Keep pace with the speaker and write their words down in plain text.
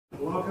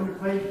Welcome to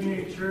Clay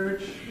Community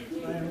Church.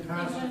 I am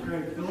Pastor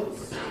Craig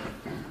Phillips,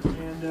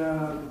 and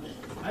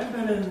I've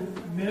been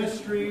in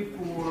ministry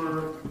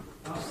for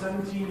about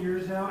 17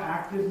 years now,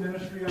 active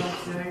ministry, I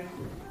would say,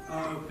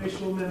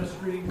 official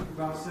ministry for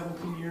about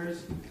 17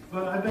 years.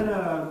 But I've been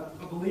a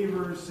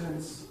believer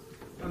since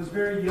I was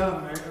very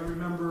young. I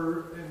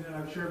remember, and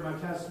I've shared my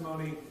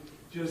testimony,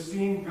 just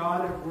seeing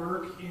God at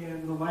work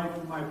in the life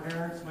of my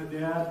parents. My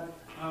dad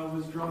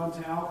was drawn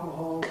to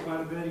alcohol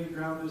quite a bit. He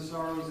drowned his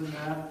sorrows in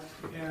that.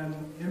 And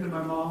him and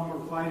my mom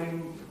were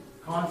fighting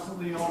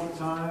constantly all the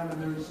time, and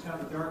there was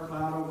kind of a dark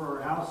cloud over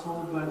our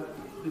household. But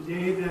the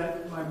day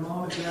that my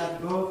mom and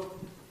dad both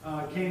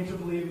came to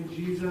believe in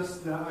Jesus,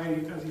 that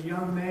as a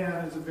young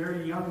man, as a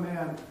very young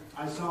man,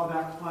 I saw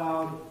that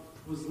cloud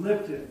was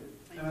lifted.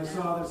 And I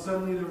saw that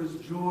suddenly there was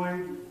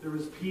joy, there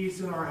was peace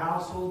in our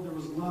household, there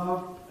was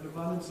love, an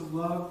abundance of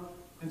love.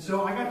 And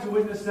so I got to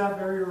witness that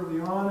very early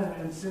on,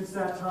 and since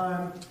that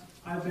time,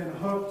 I've been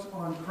hooked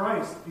on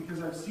Christ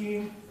because I've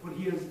seen what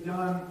He has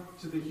done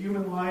to the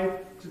human life,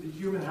 to the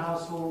human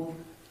household.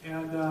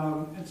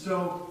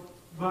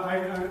 But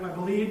I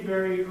believed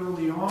very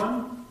early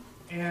on,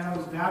 and I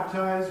was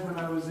baptized when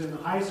I was in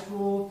high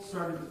school,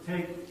 started to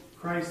take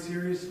Christ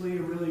seriously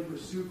and really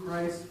pursue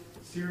Christ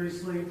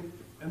seriously.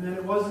 And then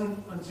it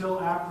wasn't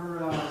until after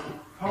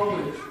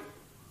college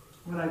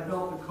when I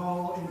felt the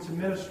call into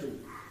ministry.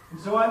 And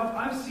so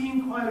I've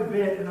seen quite a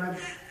bit, and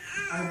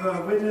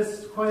I've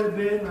witnessed quite a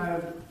bit, and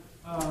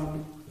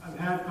I've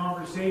had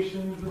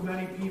conversations with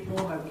many people,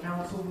 and I've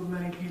counseled with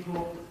many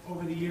people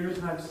over the years,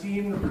 and I've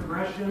seen the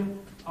progression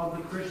of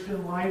the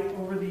Christian life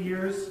over the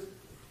years.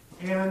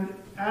 And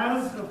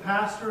as a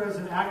pastor, as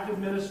an active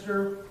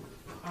minister,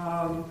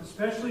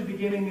 especially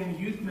beginning in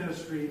youth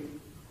ministry,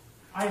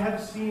 I have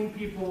seen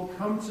people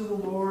come to the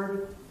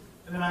Lord,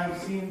 and then I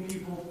have seen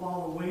people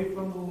fall away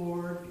from the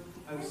Lord.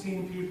 I've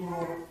seen people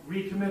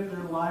recommit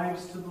their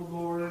lives to the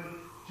Lord,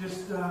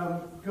 just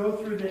go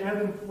through the ebb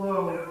and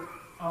flow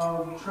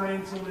of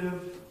trying to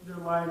live their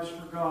lives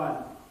for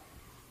God.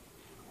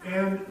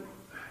 And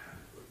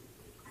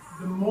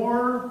the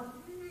more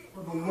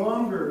or the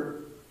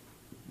longer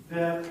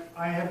that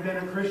I have been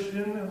a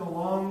Christian, and the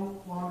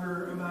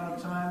longer amount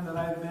of time that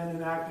I've been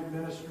in active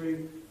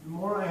ministry, the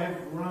more I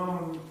have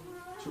grown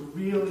to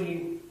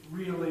really,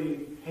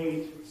 really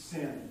hate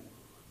sin.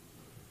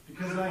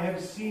 Because I have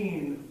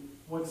seen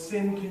what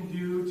sin can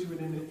do to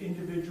an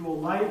individual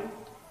life.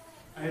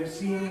 I have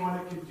seen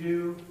what it could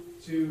do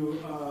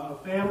to a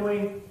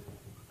family.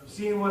 I've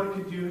seen what it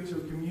could do to a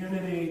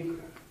community.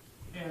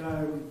 And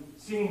I'm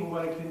seeing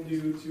what it can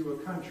do to a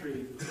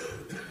country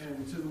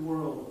and to the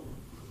world.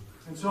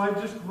 And so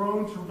I've just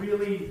grown to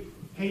really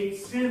hate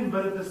sin,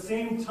 but at the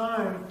same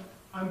time,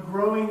 I'm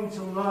growing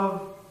to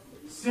love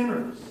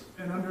sinners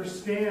and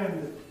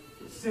understand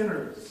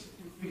sinners.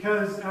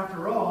 Because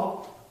after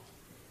all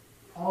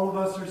of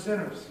us are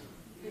sinners.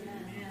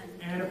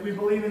 And if we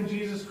believe in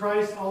Jesus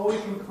Christ, all we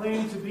can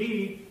claim to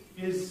be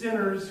is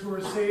sinners who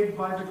are saved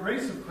by the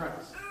grace of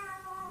Christ.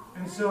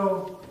 And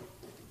so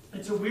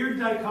it's a weird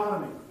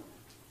dichotomy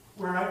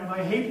where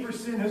my hate for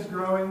sin is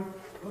growing,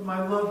 but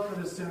my love for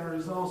the sinner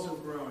is also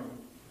growing.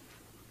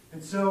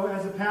 And so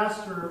as a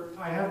pastor,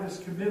 I have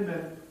this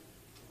commitment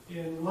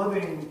in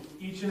loving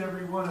each and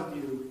every one of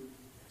you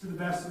to the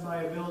best of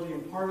my ability,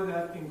 and part of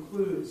that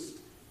includes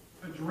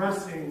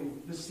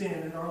addressing the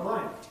sin in our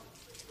life.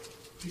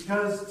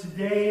 Because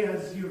today,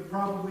 as you've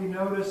probably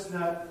noticed,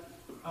 that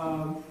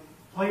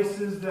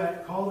places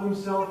that call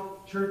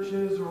themselves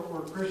churches or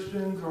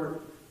Christians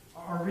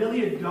are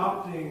really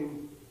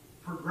adopting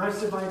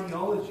progressive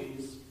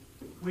ideologies,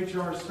 which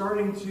are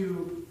starting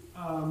to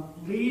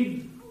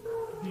lead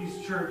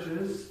these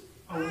churches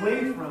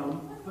away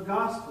from the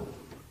gospel.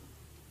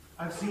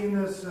 I've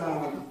seen this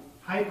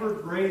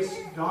hyper-grace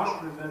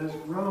doctrine that has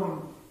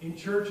grown in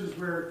churches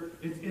where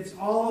it's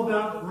all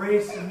about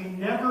grace, and we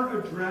never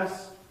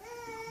address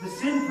the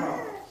sin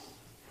problems.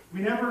 We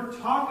never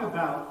talk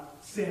about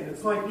sin.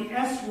 It's like the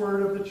S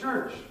word of the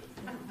church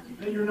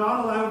that you're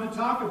not allowed to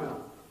talk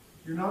about.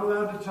 You're not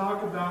allowed to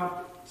talk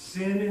about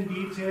sin in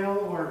detail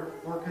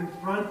or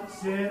confront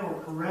sin or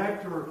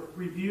correct or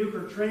rebuke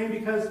or train,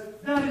 because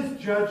that is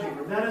judging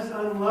or that is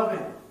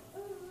unloving.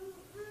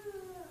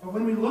 But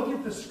when we look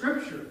at the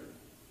Scripture,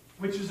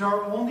 which is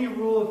our only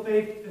rule of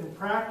faith and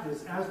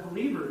practice as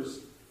believers,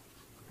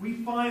 we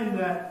find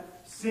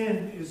that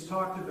sin is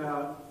talked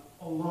about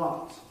a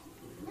lot.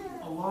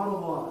 A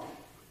lot.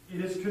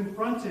 It is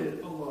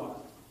confronted a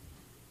lot.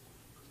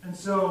 And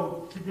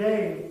so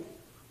today,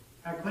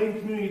 at Clayton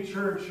Community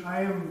Church,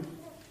 I am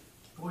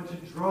going to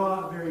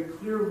draw a very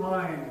clear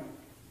line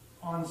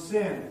on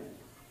sin.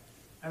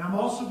 And I'm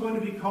also going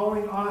to be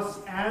calling us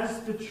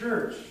as the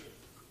church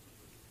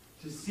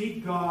to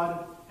seek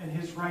God and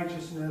His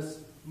righteousness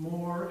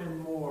more and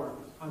more.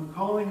 I'm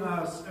calling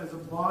us as a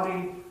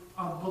body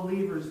of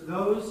believers,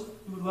 those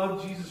who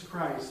love Jesus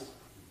Christ,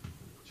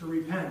 to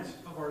repent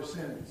of our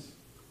sins.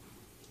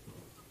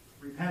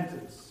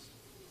 Repentance.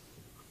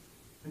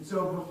 And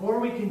so before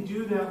we can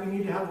do that, we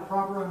need to have a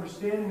proper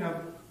understanding of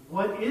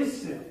what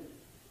is sin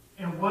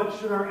And what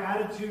should our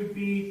attitude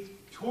be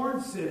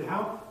towards sin?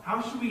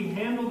 How should we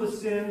handle the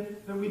sin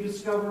that we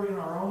discover in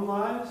our own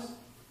lives?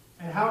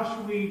 And how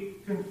should we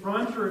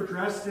confront or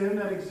address sin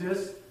that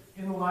exists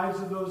in the lives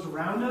of those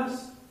around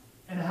us?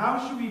 And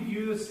how should we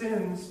view the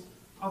sins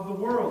of the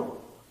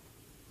world?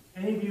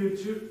 Any of you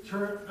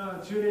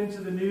tune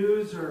into the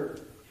news or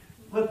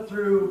flip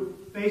through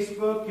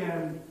Facebook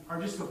and are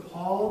just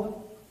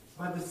appalled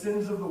by the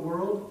sins of the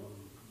world?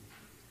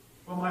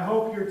 Well, my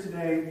hope here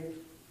today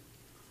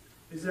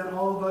is that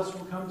all of us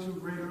will come to a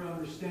greater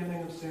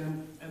understanding of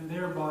sin and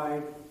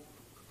thereby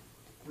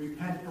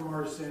repent from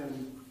our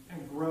sin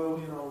and grow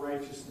in our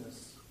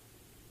righteousness.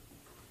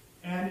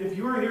 And if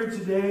you are here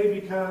today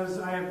because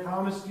I have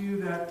promised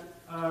you that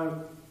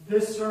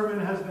this sermon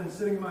has been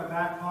sitting in my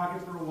back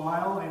pocket for a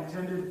while, I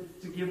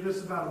intended to give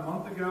this about a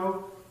month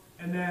ago,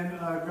 and then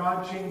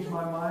God changed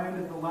my mind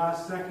at the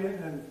last second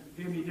and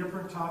gave me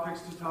different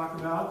topics to talk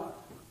about.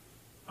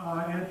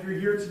 And if you're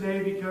here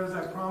today because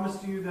I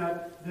promised you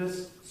that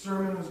this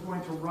sermon was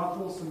going to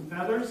ruffle some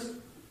feathers,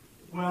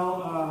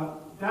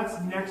 well,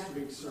 that's next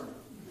week's sermon.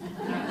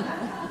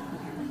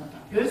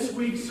 This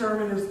week's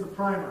sermon is the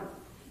primer.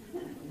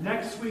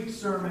 Next week's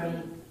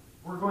sermon,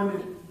 we're going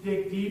to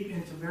dig deep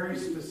into very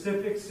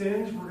specific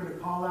sins. We're going to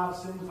call out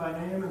sins by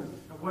name and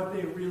what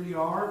they really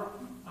are.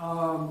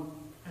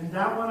 And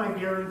that one, I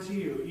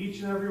guarantee you,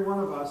 each and every one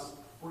of us,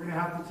 we're going to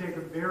have to take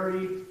a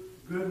very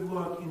good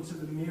look into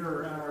the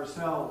mirror at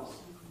ourselves.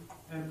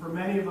 And for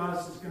many of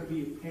us, it's going to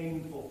be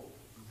painful.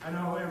 I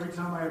know every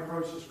time I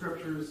approach the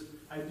scriptures,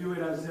 I do it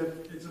as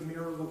if it's a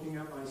mirror looking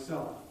at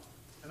myself.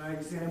 And I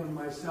examine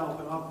myself,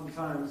 and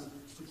oftentimes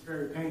it's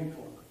very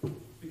painful.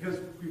 Because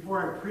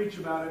before I preach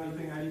about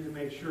anything, I need to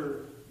make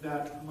sure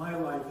that my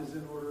life is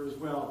in order as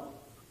well.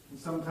 And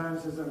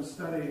sometimes as I'm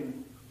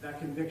studying, that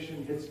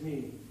conviction hits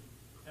me.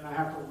 And I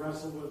have to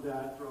wrestle with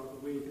that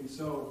throughout the week. And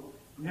so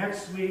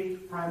next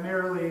week,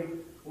 primarily,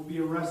 will be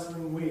a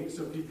wrestling week.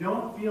 So if you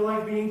don't feel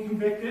like being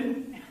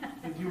convicted,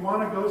 if you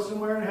want to go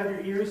somewhere and have your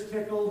ears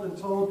tickled and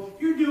told,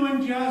 you're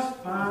doing just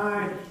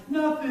fine,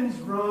 nothing's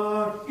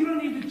wrong, you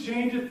don't need to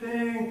change a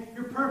thing,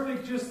 you're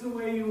perfect just the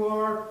way you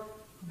are,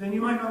 then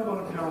you might not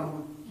want to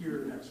come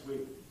here next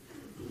week.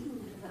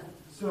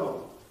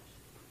 So,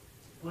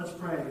 let's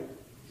pray.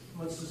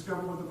 Let's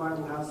discover what the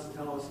Bible has to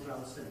tell us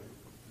about sin.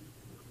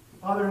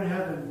 Father in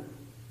heaven,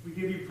 we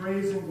give you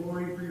praise and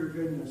glory for your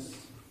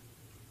goodness.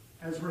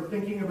 As we're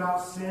thinking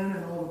about sin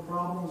and all the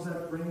problems that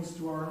it brings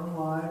to our own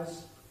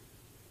lives,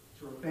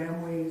 to our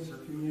families, our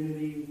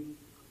community,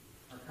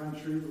 our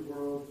country, the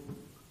world,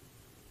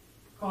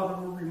 Father,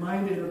 we're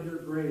reminded of your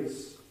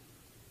grace.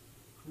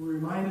 We're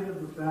reminded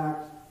of the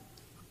fact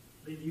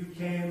that you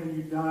came and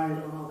you died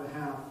on our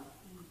behalf.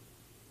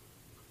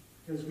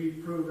 Because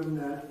we've proven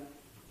that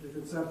if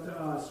it's up to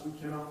us, we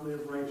cannot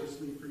live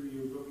righteously for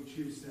you, but we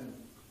choose sin.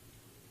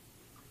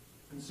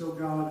 And so,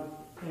 God,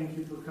 thank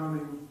you for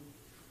coming,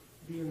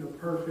 being the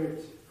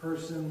perfect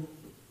person,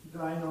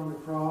 dying on the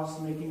cross,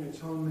 making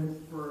atonement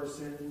for our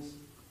sins,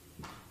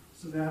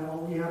 so that all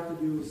we have to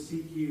do is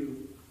seek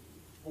you,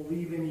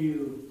 believe in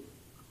you,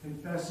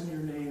 confess in your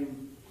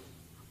name,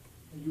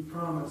 and you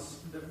promise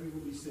that we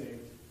will be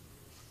saved.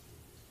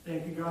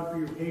 Thank you, God, for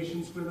your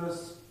patience with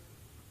us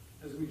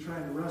as we try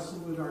and wrestle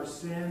with our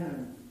sin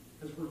and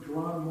as we're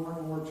drawn more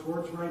and more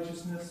towards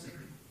righteousness.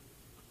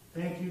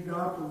 Thank you,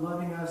 God, for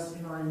loving us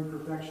in our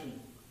imperfection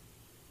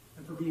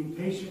and for being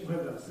patient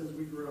with us as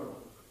we grow.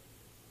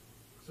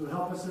 So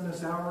help us in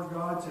this hour,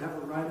 God, to have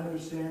a right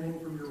understanding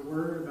from your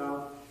word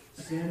about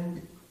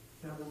sin,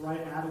 to have a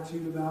right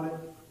attitude about it,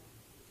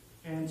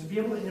 and to be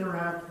able to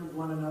interact with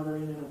one another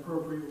in an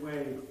appropriate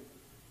way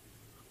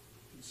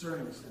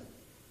concerning sin.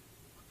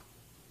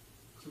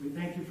 So we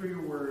thank you for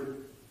your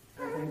word,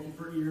 and thank you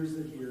for ears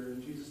that hear.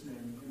 In Jesus'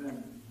 name,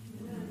 amen.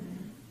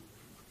 Amen.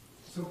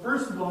 So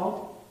first of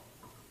all,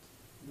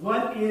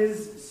 what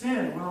is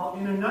sin? Well,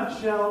 in a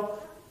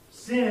nutshell,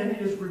 sin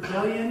is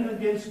rebellion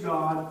against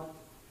God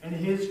and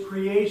his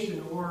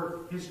creation,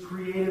 or his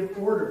creative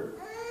order.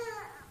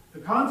 The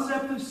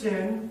concept of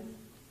sin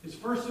is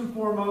first and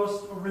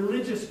foremost a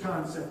religious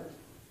concept,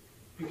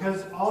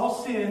 because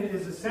all sin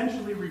is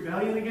essentially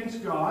rebellion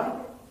against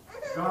God,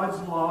 God's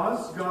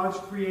laws, God's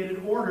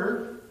created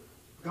order,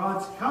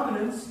 God's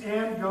covenants,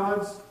 and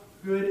God's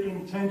good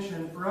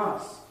intention for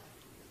us.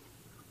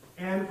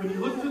 And when you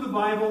look through the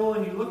Bible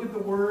and you look at the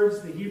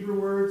words, the Hebrew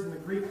words and the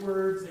Greek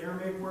words, the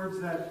Aramaic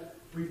words that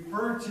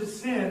refer to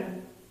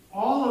sin,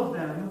 all of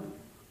them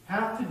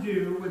have to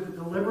do with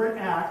the deliberate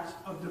act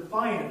of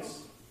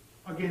defiance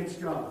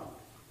against God.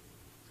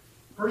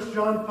 1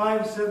 John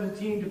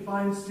 5:17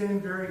 defines sin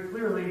very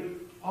clearly.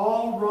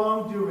 All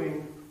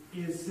wrongdoing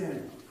is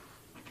sin.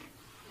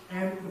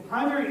 And the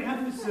primary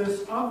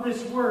emphasis of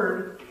this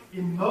word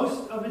in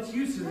most of its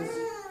uses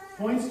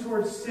points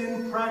towards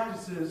sin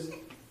practices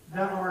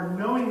that are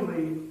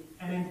knowingly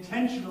and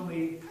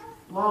intentionally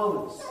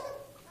lawless.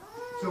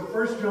 So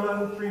 1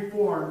 John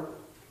 3:4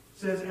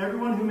 says,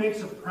 everyone who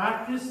makes a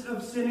practice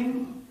of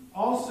sinning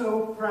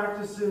also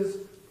practices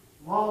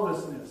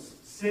lawlessness.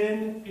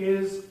 Sin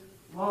is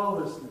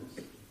lawlessness.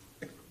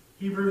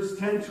 Hebrews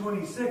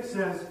 10:26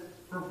 says,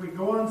 "For if we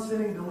go on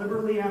sinning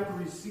deliberately after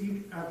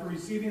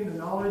receiving the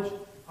knowledge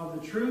of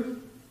the truth,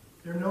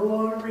 there no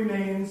longer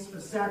remains a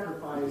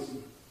sacrifice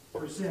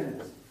for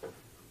sins."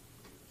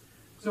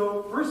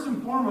 So, first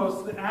and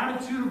foremost, the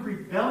attitude of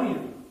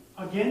rebellion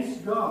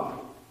against God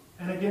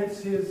and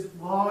against His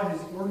law,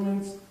 His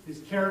ordinance, His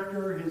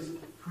character, His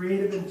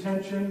creative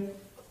intention,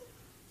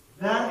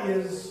 that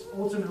is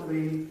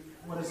ultimately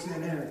what a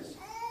sin is.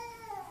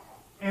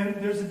 And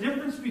there's a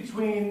difference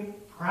between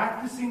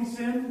practicing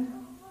sin,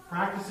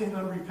 practicing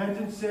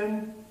unrepentant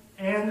sin,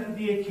 and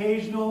the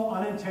occasional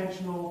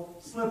unintentional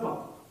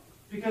slip-up.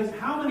 Because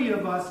how many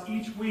of us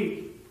each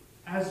week,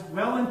 as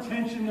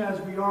well-intentioned as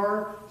we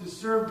are to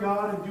serve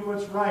God and do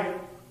what's right,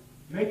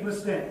 make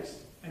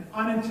mistakes and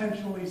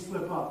unintentionally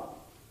slip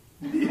up?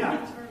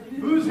 Yeah.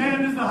 Whose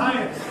hand is the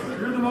highest?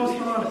 You're the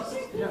most honest.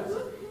 Yes.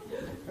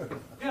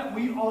 Yeah,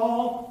 we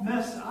all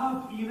mess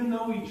up, even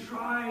though we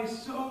try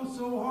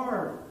so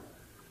hard.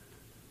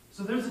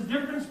 So there's a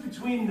difference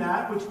between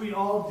that, which we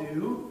all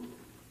do,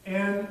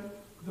 and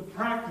the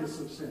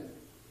practice of sin.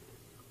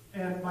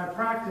 And by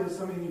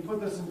practice, I mean, you put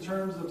this in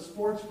terms of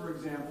sports, for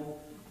example.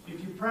 If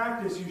you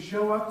practice, you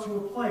show up to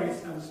a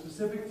place at a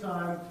specific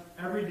time,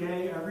 every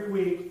day, every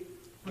week,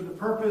 for the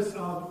purpose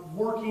of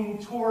working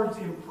towards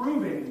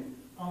improving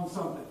on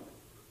something.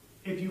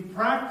 If you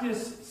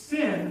practice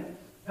sin,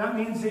 that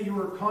means that you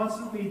are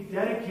constantly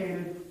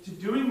dedicated to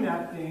doing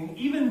that thing,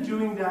 even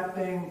doing that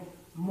thing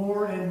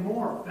more and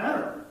more,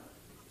 better.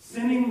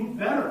 Sinning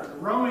better,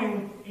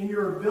 growing in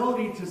your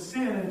ability to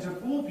sin and to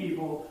fool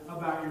people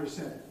about your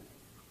sin.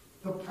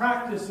 The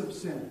practice of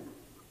sin.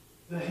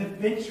 The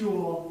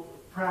habitual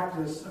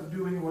practice of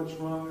doing what's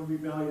wrong and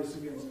rebellious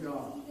against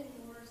God.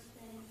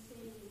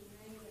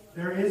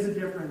 There is a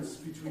difference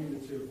between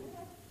the two.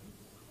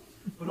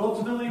 But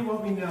ultimately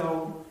what we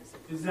know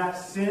is that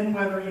sin,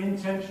 whether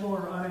intentional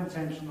or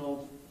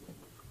unintentional,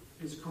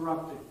 is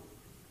corrupting.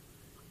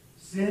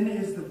 Sin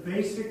is the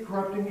basic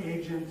corrupting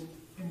agent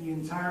in the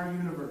entire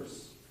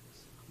universe.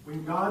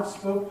 When God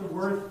spoke the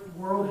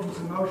world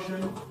into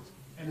motion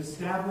and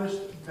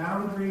established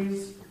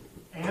boundaries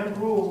and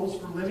rules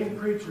for living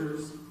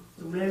creatures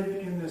to live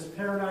in this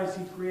paradise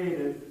He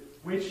created,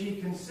 which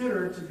He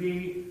considered to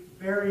be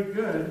very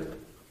good,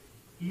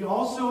 He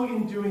also,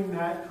 in doing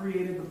that,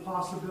 created the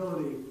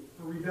possibility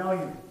for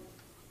rebellion.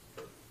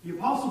 The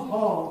Apostle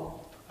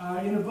Paul,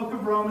 in the book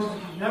of Romans,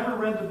 if you've never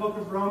read the book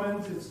of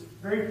Romans, it's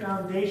very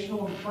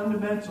foundational and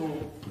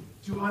fundamental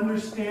to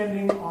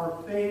understanding our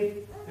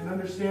faith and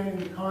understanding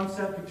the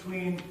concept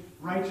between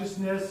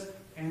righteousness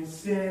and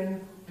sin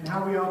and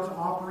how we ought to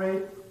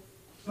operate.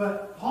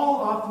 But Paul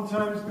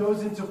oftentimes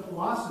goes into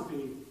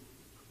philosophy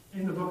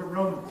in the book of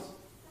Romans.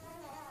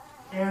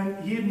 And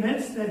he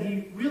admits that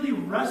he really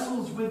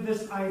wrestles with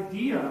this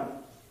idea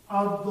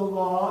of the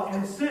law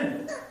and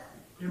sin.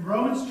 In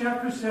Romans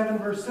chapter 7,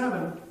 verse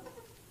 7,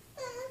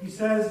 he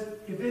says,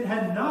 "If it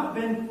had not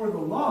been for the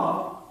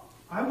law,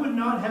 I would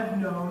not have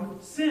known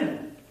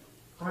sin.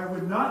 For I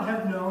would not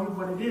have known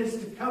what it is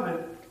to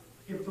covet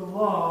if the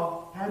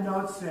law had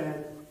not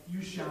said,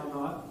 'You shall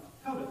not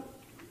covet.'"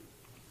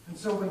 And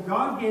so when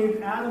God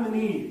gave Adam and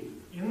Eve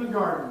in the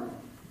garden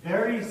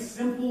very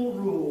simple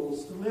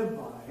rules to live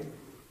by,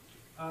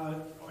 a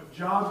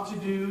job to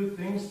do,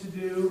 things to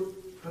do,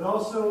 but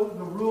also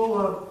the rule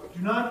of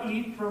do not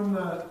eat from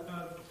the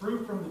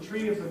fruit from the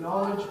tree of the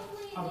knowledge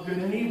of good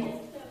and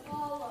evil.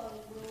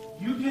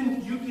 You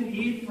can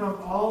eat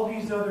from all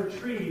these other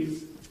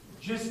trees,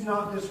 just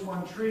not this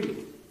one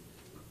tree.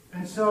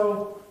 And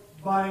so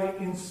by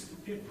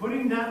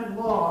putting that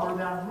law or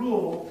that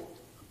rule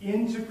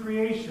into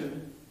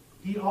creation,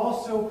 He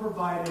also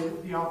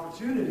provided the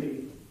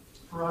opportunity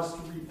for us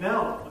to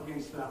rebel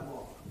against that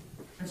law.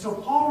 And so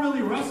Paul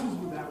really wrestles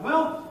with that.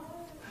 Well,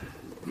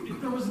 if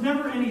there was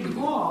never any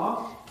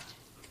law,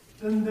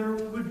 then there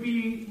would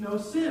be no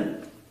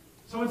sin.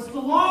 So it's the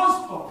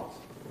law's fault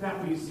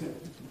that we sin.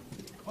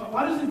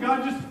 Why doesn't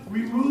God just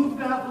remove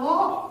that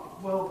law?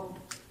 Well,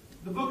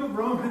 the book of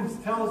Romans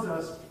tells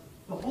us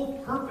the whole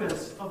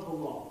purpose of the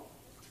law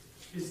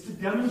is to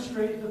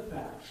demonstrate the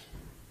fact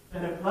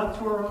that if left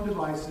to our own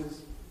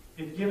devices,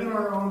 if given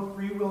our own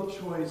free will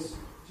choice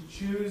to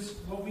choose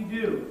what we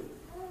do,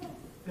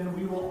 then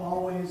we will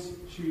always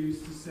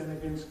choose to sin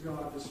against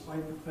God,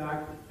 despite the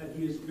fact that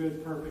He is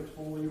good, perfect,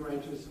 holy,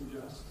 righteous, and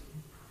just.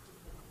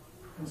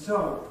 And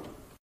so,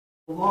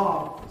 the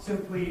law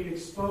simply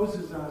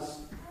exposes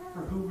us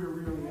for who we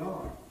really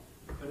are.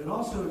 But it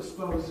also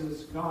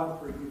exposes God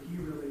for who He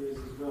really is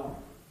as well.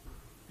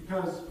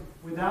 Because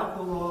without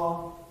the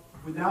law,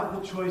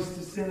 without the choice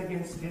to sin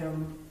against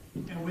Him,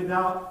 and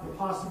without the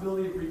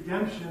possibility of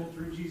redemption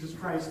through Jesus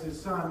Christ,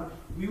 His Son,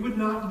 we would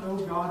not know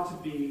God to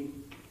be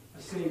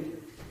a Savior.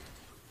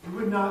 We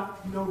would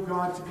not know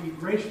God to be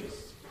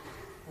gracious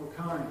or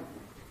kind.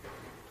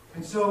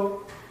 And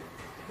so,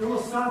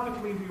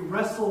 philosophically, we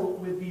wrestle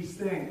with these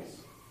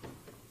things.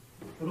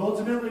 But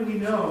ultimately, we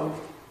know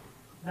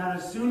that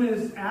as soon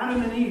as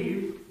Adam and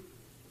Eve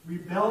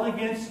rebelled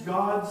against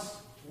God's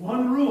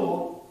one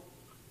rule,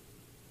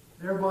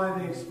 Thereby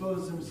they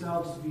expose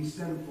themselves to be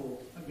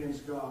sinful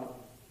against God,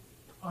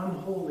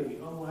 unholy,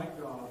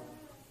 unlike God.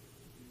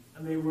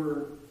 And they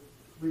were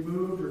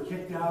removed or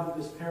kicked out of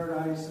this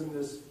paradise and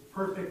this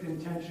perfect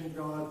intention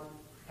God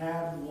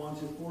had and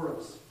wanted for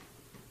us.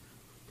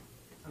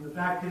 And the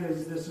fact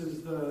is, this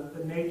is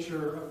the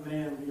nature of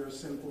man. We are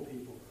sinful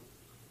people.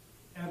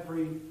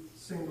 Every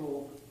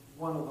single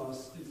one of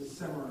us is a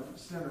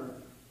sinner.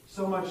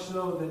 So much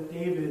so that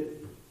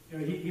David,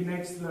 he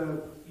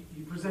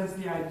presents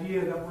the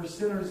idea that we're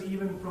sinners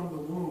even from the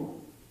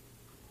womb.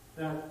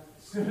 That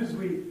as soon as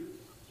we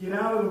get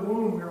out of the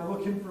womb, we are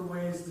looking for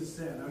ways to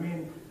sin. I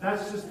mean,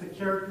 that's just the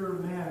character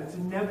of man. It's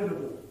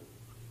inevitable.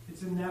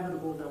 It's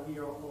inevitable that we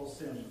all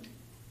sin.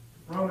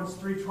 Romans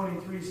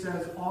 3:23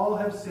 says, all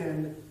have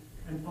sinned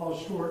and fall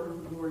short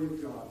of the glory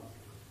of God.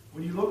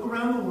 When you look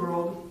around the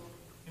world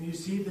and you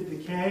see the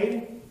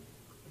decay,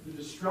 the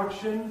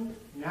destruction,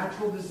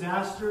 natural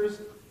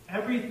disasters,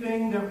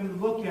 everything that we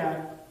look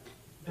at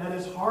that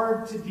is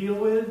hard to deal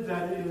with,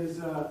 that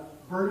is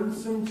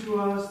burdensome to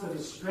us, that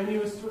is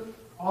strenuous to us,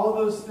 all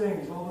those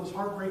things, all those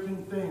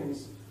heartbreaking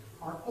things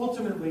are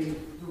ultimately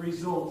the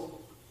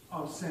result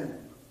of sin.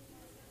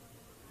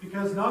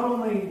 Because not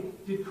only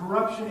did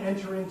corruption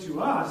enter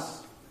into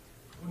us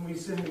when we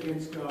sinned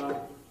against God,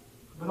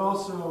 but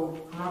also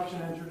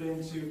corruption entered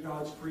into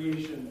God's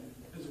creation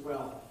as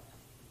well.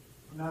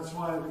 And that's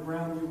why the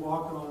ground we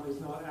walk on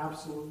is not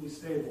absolutely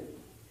stable.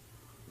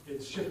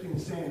 It's shifting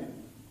sand.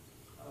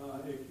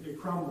 It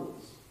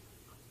crumbles.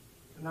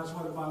 And that's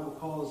why the Bible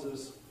calls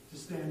us to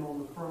stand on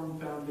the firm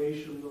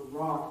foundation, the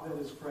rock that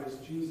is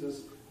Christ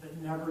Jesus, that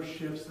never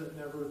shifts, that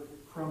never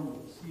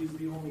crumbles. He is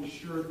the only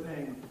sure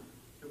thing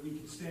that we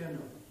can stand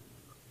on.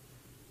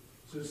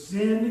 So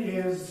sin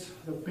is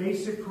the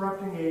basic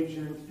corrupting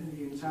agent in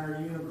the entire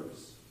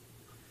universe.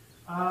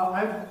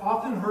 I've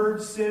often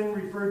heard sin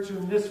referred to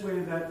in this way,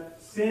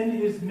 that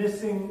sin is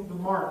missing the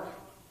mark.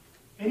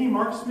 Any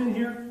marksmen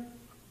here?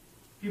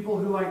 People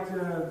who like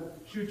to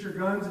shoot your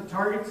guns at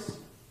targets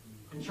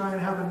and try and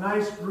have a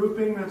nice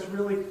grouping that's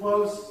really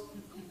close,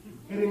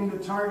 hitting the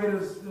target,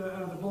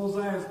 the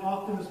bullseye, as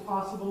often as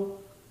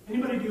possible.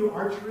 Anybody do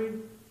archery?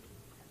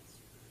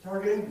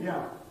 Targeting?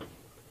 Yeah.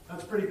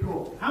 That's pretty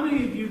cool. How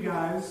many of you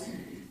guys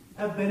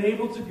have been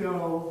able to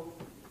go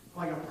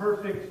like a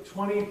perfect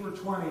 20 for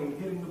 20,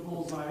 hitting the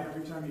bullseye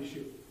every time you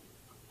shoot?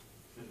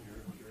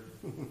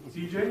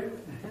 CJ?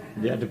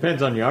 Yeah, it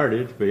depends on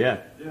yardage, but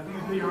yeah. Yeah,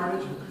 the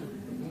yardage.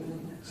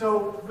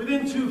 So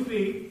within 2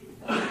 feet,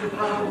 you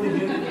probably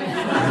hit it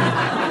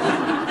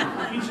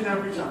each and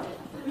every time.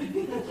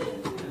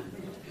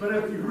 But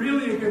if you're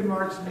really a good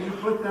marksman, you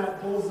put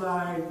that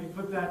bullseye, you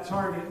put that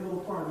target a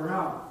little farther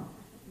out.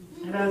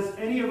 And as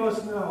any of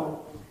us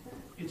know,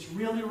 it's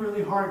really,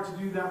 really hard to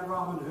do that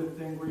Robin Hood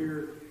thing where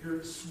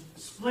you're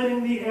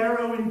splitting the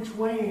arrow in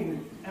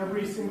twain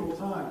every single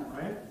time,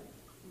 right?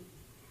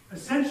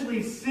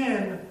 Essentially,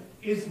 sin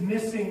is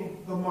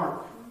missing the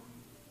mark.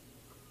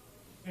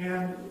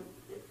 And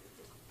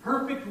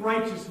perfect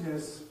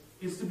righteousness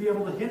is to be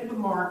able to hit the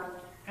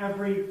mark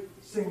every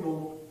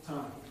single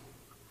time.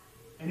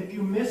 And if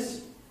you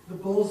miss the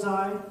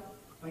bullseye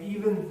by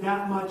even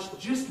that much,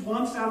 just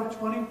once out of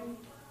 20,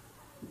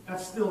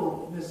 that's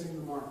still missing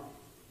the mark.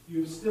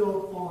 You've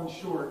still fallen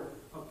short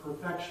of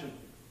perfection.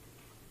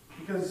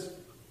 Because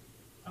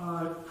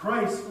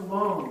Christ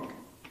alone,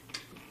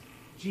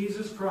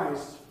 Jesus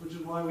Christ, which is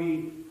why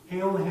we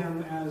hail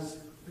him as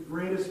the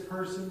greatest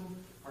person,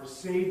 our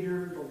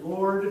Savior, the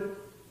Lord,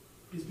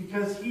 is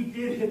because he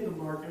did hit the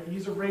mark.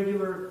 He's a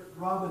regular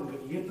Robin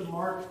Hood. He hit the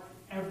mark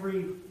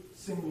every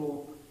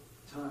single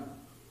time.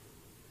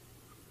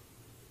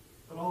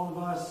 But all of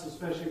us,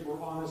 especially if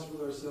we're honest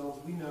with ourselves,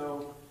 we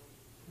know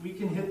we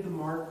can hit the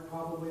mark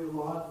probably a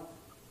lot,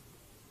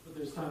 but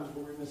there's times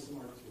where we miss the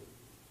mark too.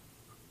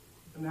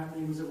 And that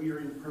means that we are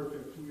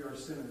imperfect. We are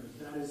sinners.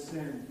 That is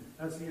sin.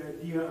 That's the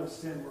idea of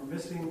sin. We're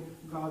missing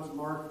God's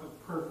mark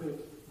of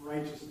perfect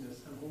righteousness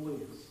and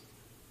holiness.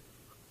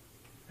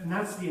 And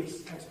that's the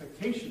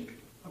expectation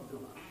of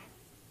God.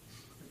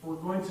 If we're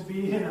going to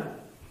be in a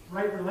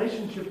right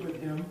relationship with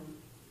him,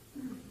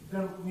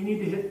 then we need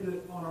to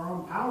hit on our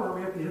own power.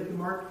 We have to hit the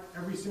mark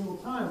every single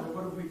time. But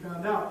what have we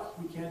found out?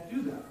 We can't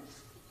do that.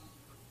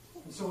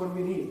 And so what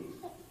do we need?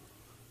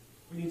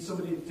 We need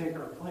somebody to take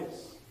our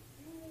place.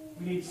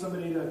 We need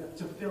somebody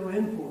to fill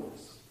in for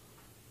us.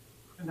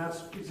 And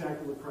that's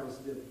exactly what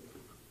Christ did.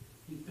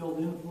 He filled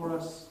in for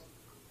us.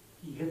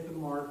 He hit the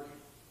mark.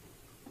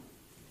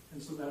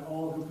 And so that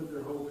all who put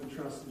their hope and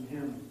trust in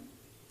him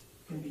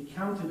can be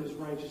counted as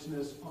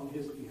righteousness on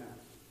his behalf.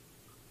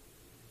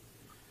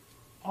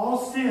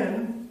 All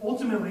sin,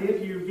 ultimately,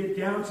 if you get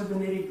down to the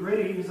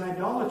nitty-gritty, is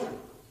idolatry.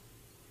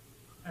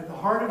 At the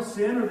heart of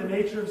sin, or the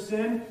nature of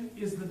sin,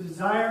 is the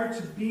desire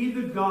to be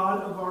the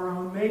God of our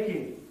own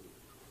making,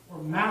 or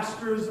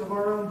masters of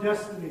our own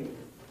destiny,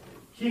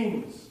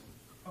 kings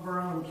of our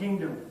own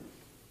kingdom.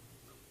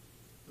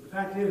 But the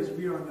fact is,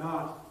 we are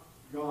not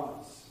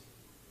gods.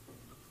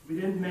 We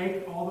didn't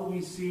make all that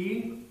we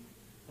see,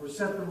 or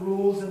set the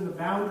rules and the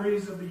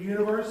boundaries of the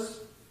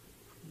universe.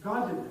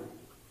 God did that.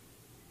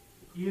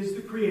 He is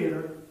the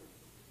creator.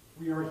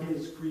 We are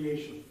his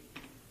creation.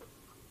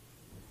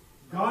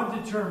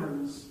 God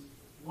determines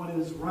what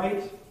is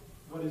right,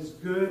 what is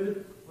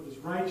good, what is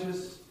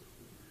righteous,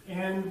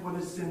 and what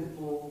is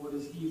sinful, what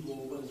is evil,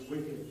 what is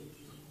wicked.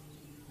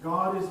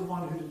 God is the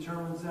one who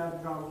determines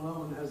that. God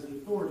alone has the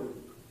authority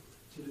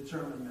to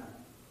determine that.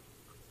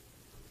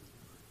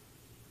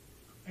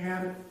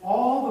 And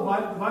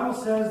the Bible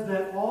says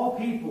that all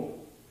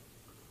people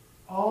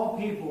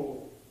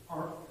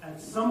are at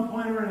some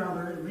point or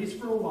another, at least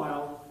for a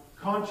while,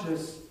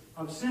 conscious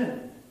of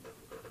sin.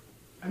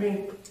 I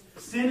mean,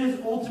 sin is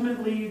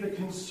ultimately the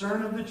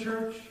concern of the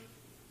church,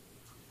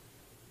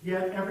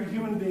 yet every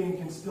human being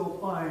can still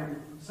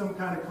find some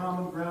kind of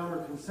common ground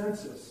or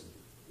consensus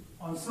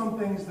on some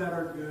things that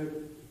are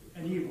good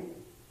and evil.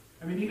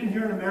 I mean, even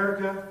here in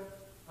America,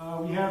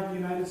 we have the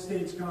United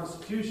States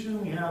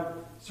Constitution, we have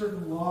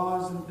certain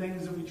laws and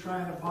things that we try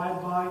and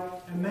abide by,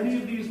 and many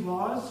of these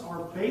laws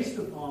are based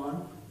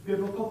upon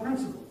biblical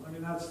principle. I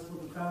mean, that's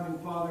what the Founding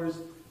Fathers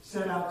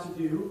set out to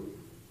do.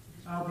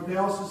 But they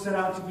also set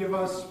out to give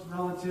us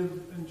relative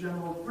and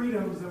general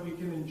freedoms that we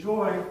can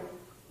enjoy,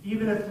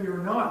 even if we are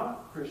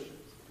not Christians.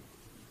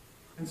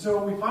 And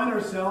so we find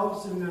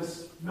ourselves in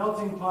this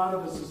melting pot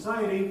of a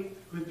society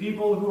with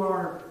people who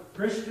are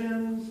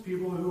Christians,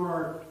 people who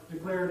are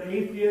declared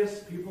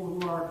atheists, people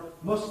who are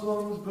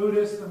Muslims,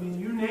 Buddhists, I mean,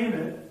 you name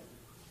it.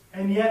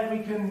 And yet we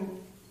can,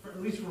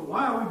 at least for a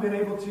while, we've been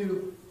able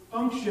to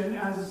function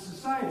as a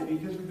society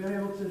because we've been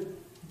able to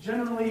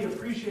generally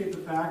appreciate the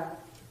fact,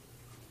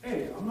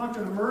 hey, I'm not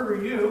going to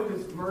murder you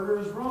because murder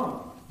is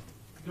wrong.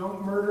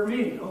 Don't murder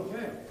me.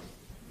 Okay.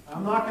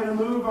 I'm not going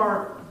to move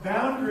our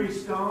boundary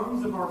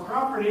stones of our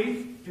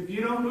property if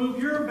you don't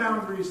move your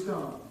boundary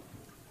stone.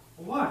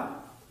 Well, why?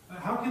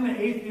 How can the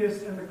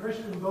atheist and the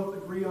Christian both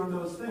agree on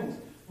those things?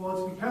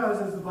 Well, it's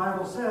because, as the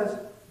Bible says,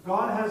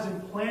 God has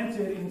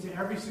implanted into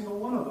every single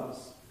one of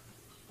us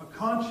a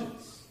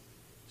conscience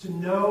to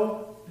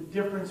know the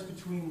difference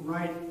between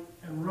right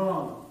and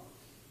wrong.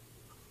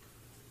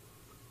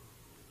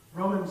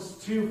 Romans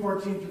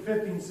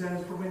 2:14-15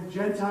 says, "For when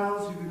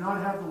Gentiles who do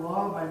not have the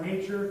law by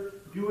nature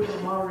do what the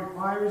law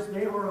requires,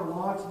 they are a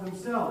law to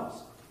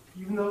themselves,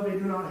 even though they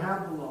do not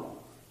have the law.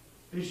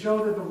 They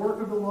show that the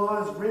work of the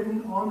law is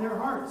written on their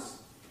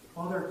hearts,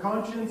 while their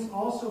conscience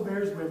also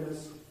bears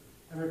witness,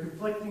 and their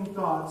conflicting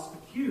thoughts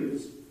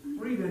accuse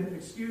or even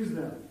excuse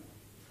them.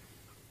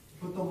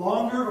 But the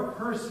longer a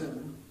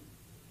person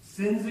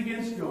sins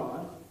against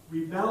God,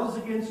 rebels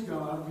against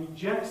God,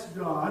 rejects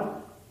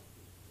God,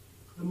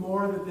 the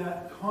more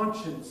that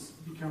conscience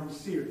becomes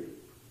seared,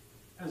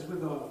 as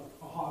with a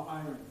hot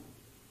iron.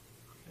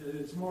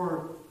 It's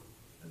more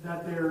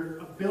that their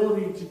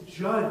ability to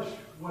judge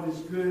what is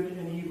good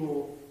and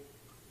evil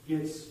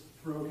gets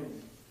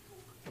broken.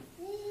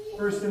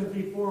 1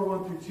 Timothy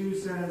 4:1-2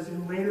 says,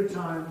 "In later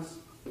times,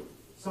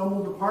 some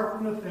will depart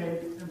from the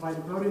faith, and by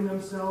devoting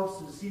themselves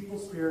to deceitful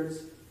spirits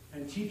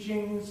and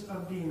teachings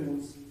of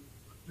demons,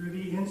 through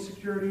the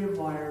insecurity of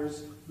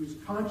liars, whose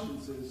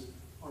consciences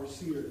are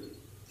seared."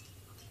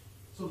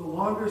 So the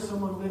longer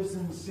someone lives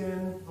in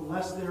sin, the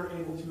less they're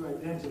able to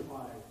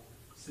identify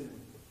sin.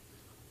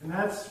 And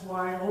that's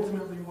why,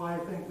 ultimately, why I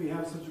think we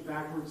have such a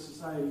backward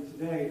society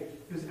today.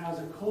 Because as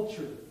a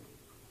culture,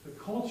 the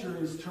culture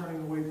is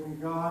turning away from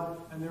God,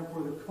 and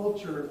therefore the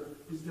culture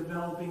is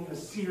developing a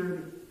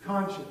seared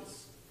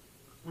conscience,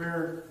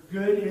 where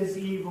good is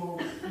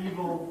evil,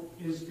 evil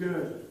is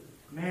good.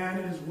 Man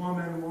is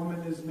woman,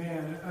 woman is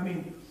man. I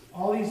mean,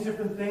 all these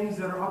different things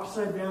that are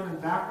upside down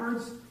and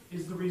backwards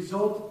is the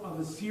result of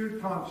a seared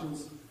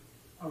conscience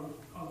of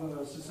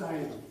a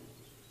society.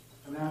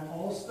 And that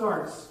all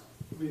starts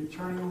with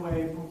turning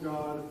away from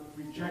God,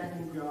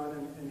 rejecting God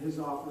and his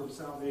offer of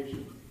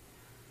salvation.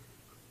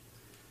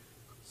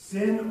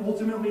 Sin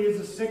ultimately is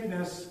a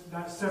sickness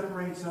that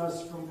separates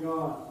us from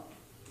God.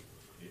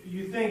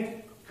 You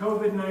think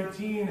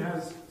COVID-19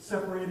 has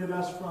separated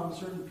us from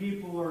certain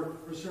people or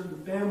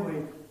certain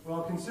family.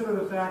 Well, consider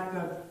the fact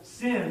that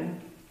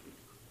sin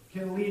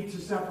can lead to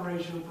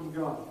separation from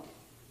God.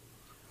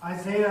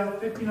 Isaiah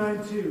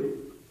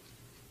 59:2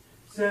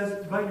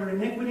 says, "But your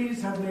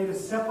iniquities have made a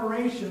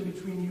separation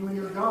between you and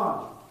your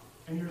God,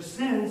 and your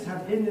sins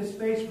have hidden his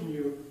face from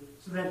you,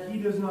 so that he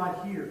does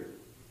not hear."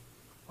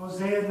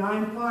 Hosea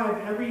 9:5,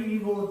 "Every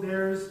evil of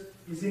theirs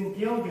is in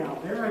Gilgal.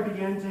 There I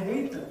began to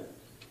hate them.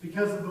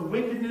 Because of the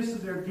wickedness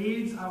of their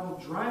deeds, I will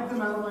drive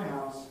them out of my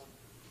house.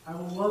 I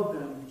will love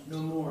them no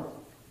more."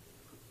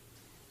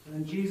 And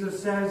then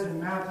Jesus says in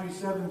Matthew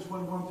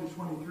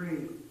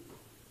 7:21-23,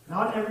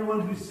 "Not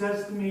everyone who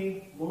says to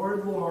me,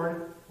 'Lord,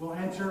 Lord,' will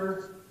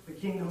enter the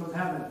kingdom of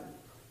heaven,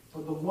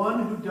 but the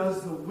one who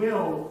does the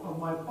will of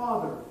my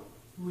Father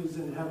who is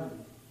in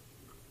heaven."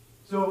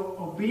 So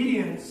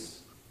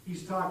obedience,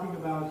 he's talking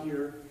about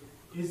here,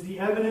 is the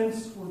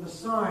evidence or the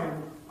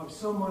sign of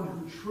someone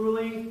who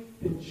truly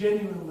and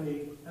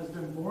genuinely has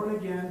been born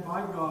again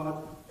by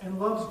God and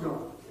loves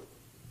God.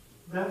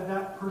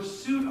 That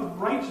pursuit of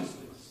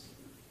righteousness.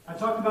 I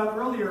talked about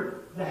earlier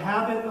the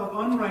habit of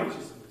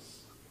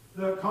unrighteousness.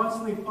 the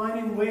constantly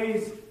finding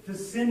ways to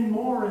sin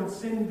more and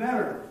sin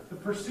better, the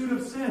pursuit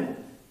of sin.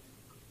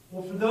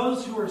 Well, for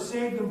those who are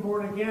saved and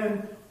born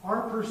again,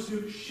 our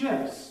pursuit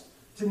shifts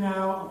to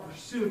now a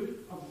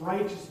pursuit of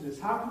righteousness.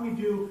 How can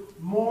we do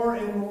more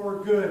and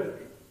more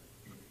good?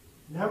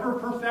 Never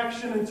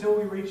perfection until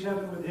we reach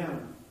heaven with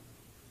Him,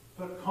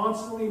 but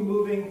constantly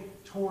moving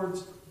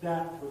towards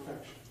that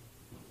perfection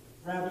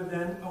rather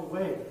than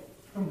away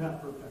from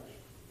that perfection.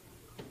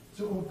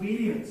 So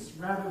obedience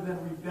rather than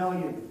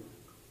rebellion.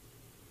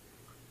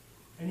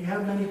 And you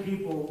have many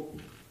people,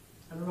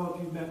 I don't know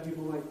if you've met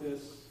people like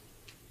this,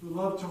 who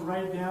love to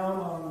write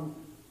down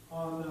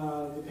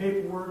on the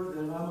paperwork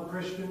that I'm a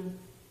Christian,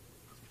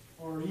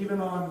 or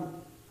even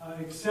on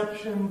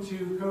exception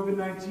to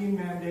COVID-19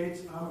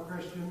 mandates, I'm a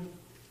Christian.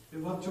 They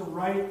love to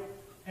write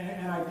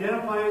and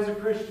identify as a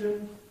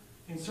Christian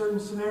in certain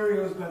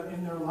scenarios, but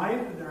in their life,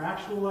 in their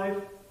actual life,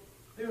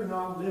 they are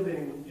not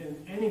living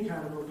in any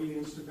kind of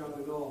obedience to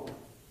God at all.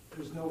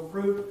 There's no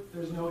fruit,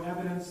 there's no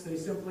evidence. They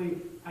simply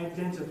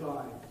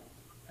identify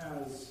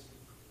as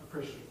a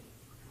Christian.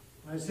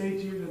 And I say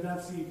to you that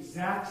that's the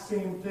exact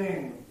same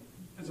thing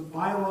as a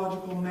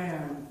biological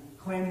man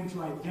claiming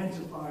to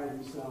identify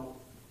himself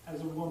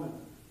as a woman.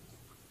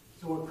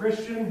 So a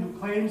Christian who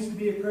claims to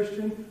be a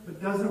Christian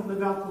but doesn't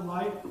live out the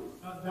life,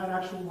 that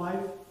actual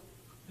life,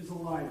 is a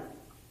liar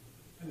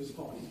and is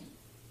false.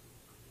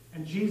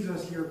 And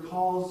Jesus here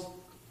calls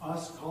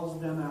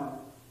them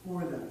out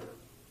for that.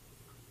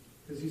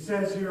 Because he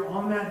says here,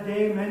 on that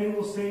day many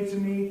will say to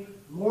me,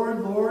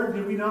 Lord, Lord,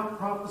 did we not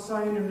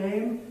prophesy in your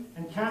name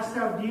and cast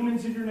out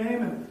demons in your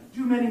name and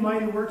do many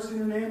mighty works in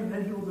your name? And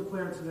then he will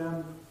declare to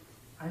them,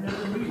 I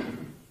never knew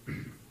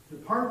you.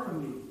 Depart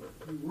from me,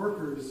 you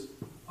workers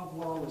of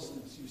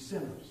lawlessness, you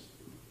sinners.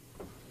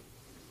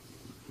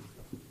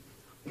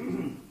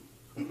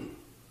 The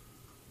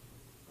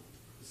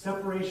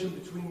separation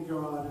between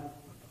God,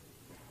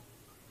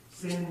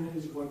 sin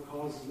is what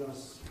causes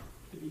us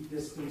to be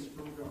distanced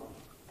from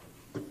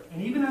God.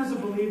 And even as a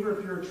believer,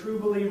 if you're a true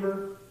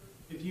believer,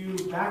 if you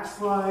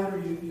backslide or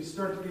you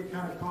start to get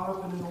kind of caught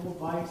up in an old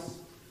vice,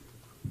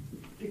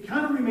 it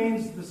kind of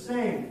remains the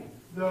same,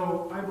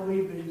 though I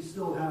believe that you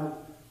still have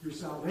your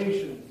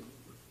salvation.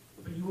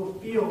 But you will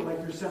feel like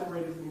you're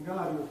separated from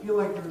God. You'll feel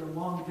like you're in a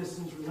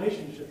long-distance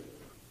relationship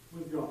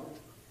with God.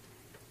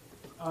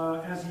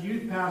 As a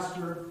youth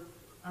pastor,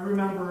 I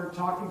remember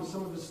talking to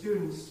some of the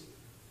students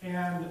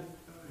and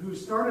who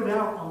started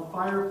out on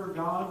fire for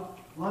God,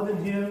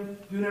 loving Him,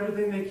 doing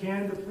everything they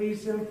can to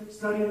please Him,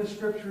 studying the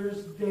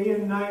Scriptures day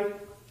and night.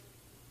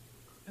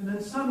 And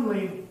then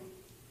suddenly,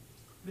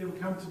 they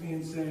would come to me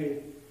and say,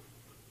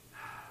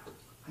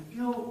 I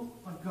feel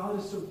like God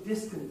is so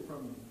distant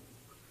from me.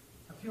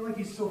 I feel like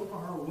He's so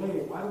far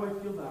away. Why do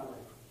I feel that way?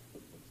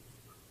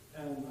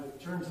 And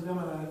I turned to them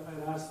and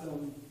I'd ask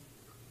them,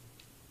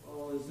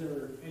 well, is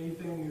there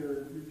anything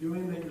you're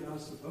doing that you're not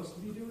supposed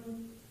to be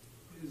doing?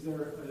 Is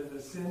there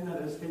a sin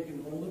that has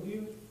taken hold of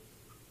you?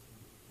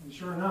 And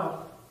sure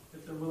enough,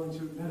 if they're willing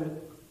to admit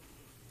it,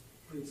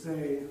 they'd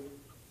say,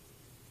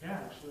 yeah,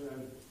 actually,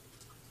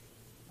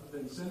 I've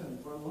been sinning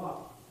quite a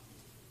lot.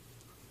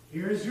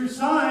 Here's your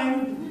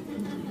sign.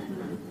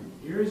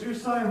 Here's your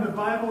sign. The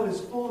Bible is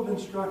full of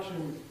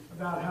instruction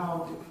about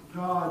how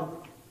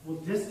God will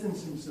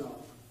distance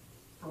Himself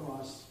from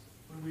us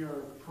when we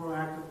are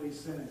proactively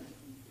sinning.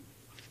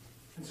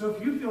 And so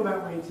if you feel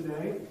that way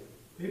today,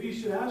 maybe you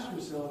should ask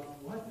yourself,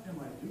 what am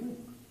I doing?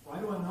 Why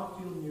do I not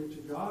feel near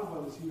to God?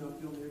 Why does He not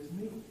feel near to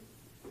me?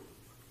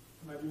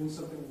 Am I doing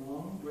something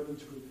wrong? Do I need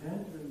to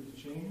repent? Do I need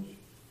to change?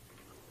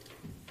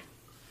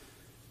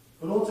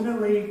 But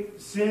ultimately,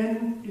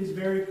 sin is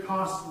very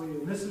costly.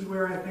 And this is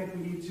where I think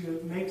we need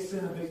to make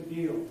sin a big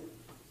deal.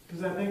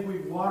 Because I think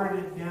we've watered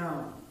it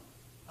down.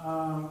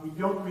 We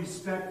don't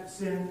respect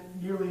sin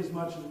nearly as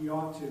much as we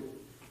ought to.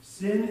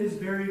 Sin is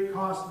very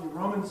costly.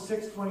 Romans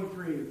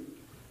 6:23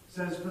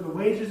 says, for the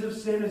wages of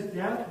sin is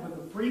death, but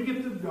the free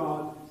gift of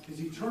God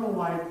is eternal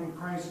life in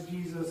Christ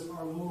Jesus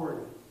our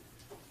Lord.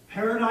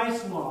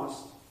 Paradise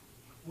lost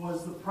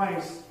was the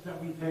price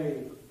that we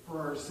paid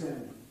for our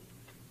sin.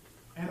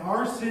 And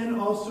our sin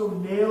also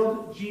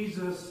nailed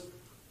Jesus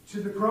to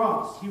the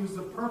cross. He was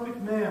the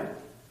perfect man.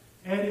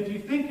 And if you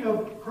think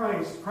of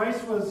Christ,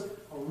 Christ was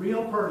a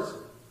real person.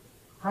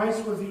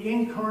 Christ was the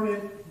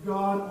incarnate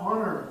God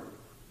on earth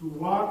who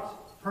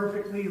walked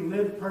perfectly,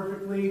 lived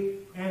perfectly.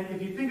 And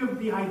if you think of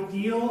the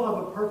ideal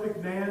of a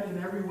perfect man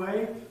in every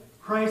way,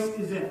 Christ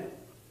is it.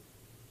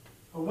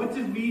 But what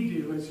did we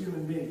do as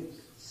human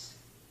beings?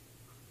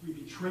 We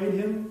betrayed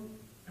Him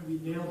and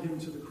we nailed Him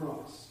to the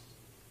cross.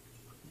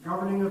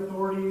 Governing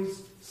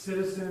authorities,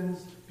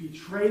 citizens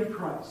betrayed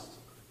Christ,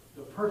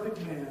 the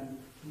perfect man,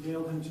 and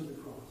nailed Him to the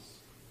cross.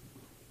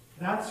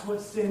 That's what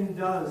sin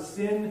does.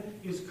 Sin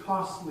is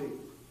costly.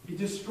 It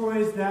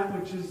destroys that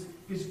which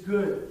is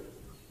good.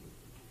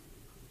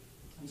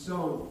 And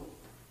so,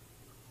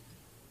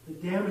 the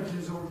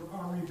damages of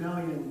our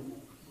rebellion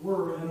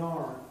were and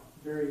are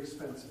very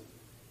expensive.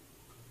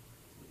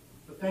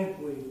 But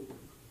thankfully,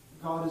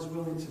 God is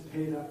willing to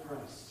pay that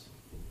price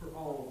for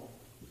all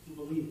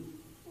to believe.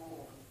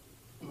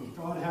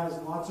 God has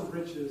lots of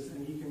riches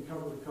and he can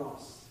cover the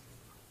costs.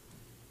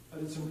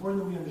 But it's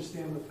important that we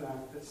understand the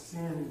fact that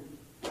sin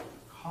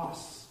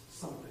costs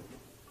something.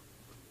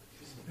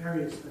 It's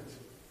very expensive.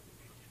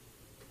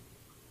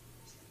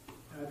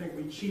 And I think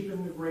we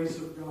cheapen the grace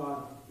of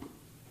God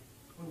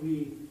when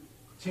we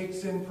take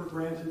sin for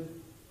granted,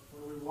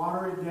 when we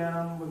water it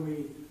down, when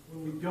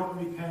we don't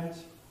repent.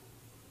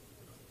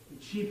 We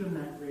cheapen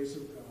that grace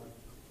of God.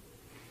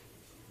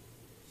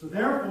 So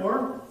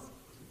therefore,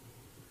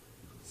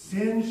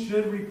 sin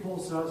should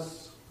repulse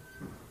us,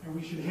 and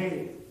we should hate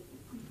it.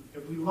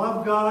 If we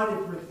love God,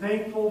 if we're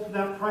thankful for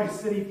that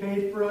price that he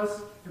paid for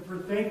us, if we're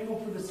thankful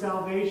for the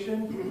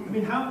salvation, I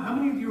mean, how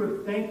many of you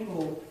are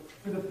thankful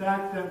for the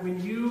fact that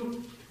when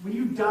you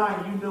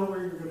die, you know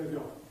where you're going to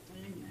go?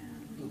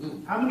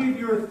 Amen. How many of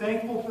you are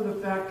thankful for the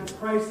fact that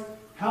Christ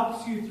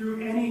helps you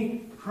through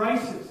any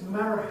crisis, no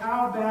matter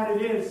how bad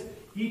it is?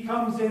 He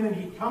comes in and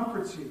he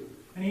comforts you,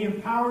 and he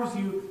empowers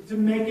you to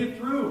make it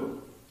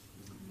through.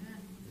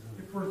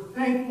 If we're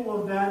thankful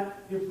of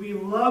that, if we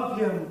love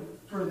him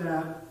for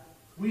that,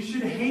 we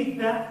should hate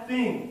that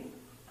thing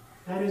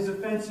that is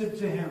offensive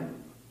to him,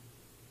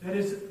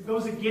 that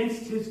goes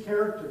against his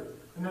character,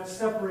 and that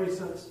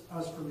separates us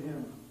from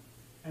him.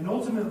 And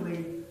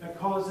ultimately, that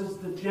causes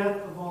the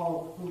death of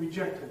all who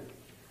reject him.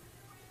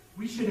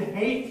 We should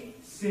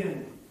hate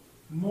sin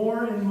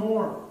more and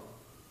more.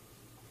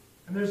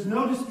 And there's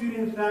no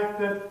disputing the fact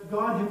that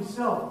God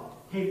himself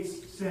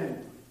hates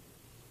sin.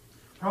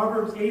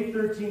 Proverbs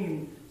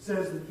 8:13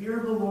 says, "The fear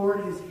of the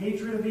Lord is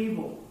hatred of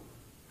evil.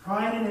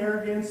 Pride and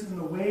arrogance in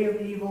the way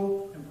of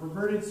evil and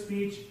perverted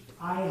speech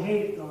I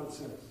hate," God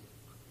says.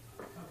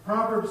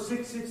 Proverbs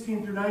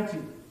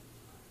 6:16-19.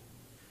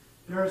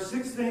 "There are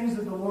 6 things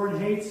that the Lord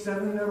hates,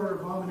 7 that are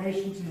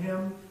abomination to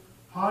him: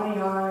 haughty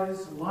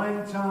eyes, a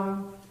lying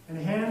tongue, and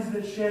hands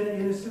that shed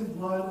innocent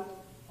blood,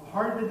 a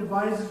heart that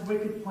devises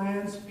wicked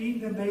plans,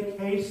 feet that make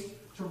haste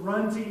to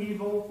run to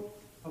evil,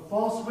 a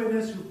false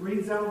witness who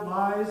breathes out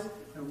lies,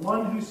 and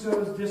one who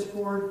sows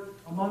discord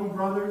among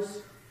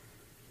brothers."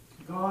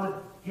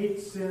 God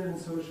hates sin, and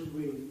so should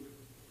we.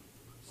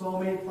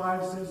 Psalm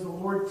 8:5 says, "The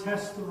Lord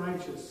tests the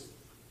righteous,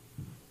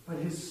 but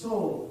his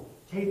soul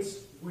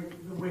hates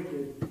the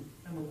wicked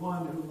and the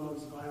one who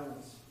loves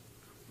violence."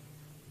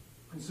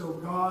 And so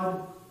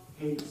God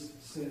hates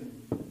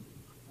sin.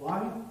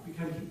 Why?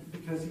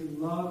 Because he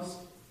loves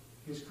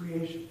his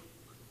creation.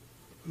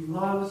 He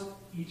loves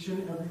each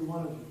and every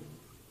one of you.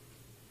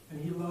 And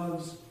he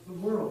loves the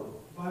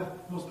world. The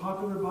most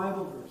popular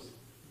Bible verse.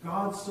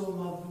 God so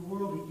loved the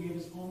world, he gave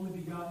his only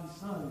begotten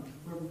Son.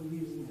 Whoever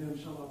believes in him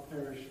shall not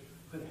perish,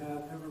 but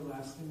have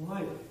everlasting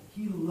life.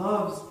 He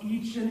loves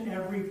each and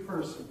every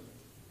person.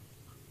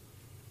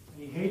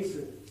 And he hates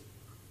it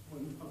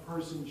when a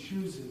person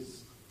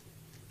chooses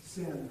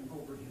sin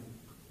over him.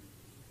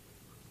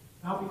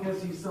 Not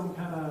because he's some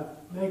kind of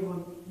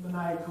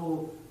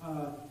megalomaniacal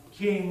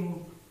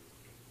king.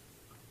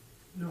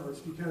 No, it's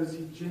because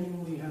he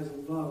genuinely has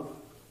a love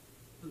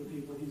for the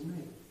people he's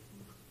made.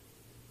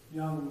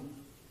 Young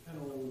and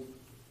old.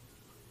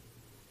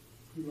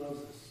 He loves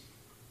us.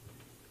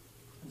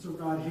 And so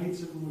God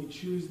hates it when we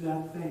choose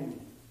that thing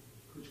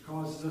which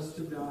causes us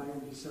to die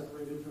and be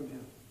separated from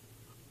him.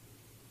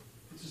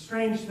 It's a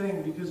strange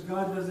thing because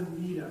God doesn't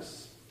need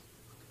us,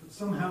 but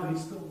somehow he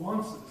still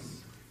wants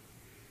us.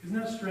 Isn't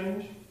that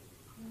strange?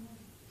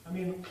 I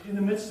mean, in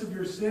the midst of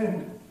your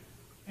sin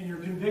and your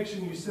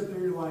conviction, you sit there,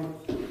 you're like,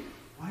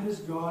 why does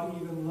God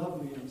even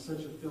love me? I'm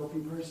such a filthy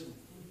person.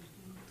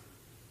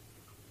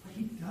 But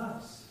he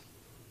does.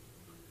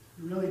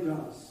 He really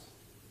does.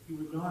 He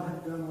would not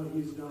have done what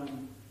he's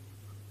done.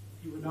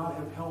 He would not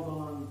have held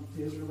on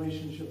to his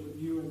relationship with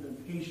you and been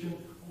patient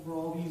over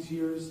all these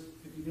years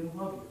if he didn't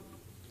love you.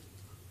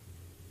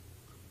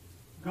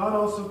 God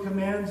also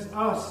commands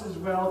us as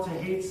well to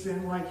hate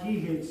sin like he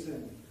hates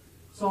sin.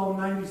 Psalm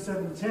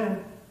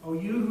 97:10, "O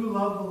you who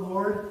love the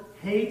Lord,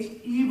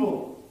 hate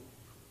evil.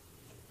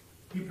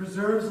 He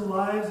preserves the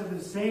lives of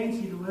his saints.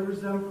 He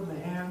delivers them from the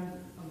hand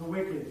of the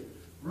wicked."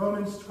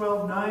 Romans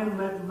 12:9,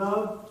 "Let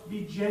love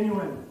be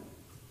genuine.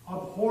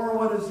 Abhor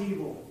what is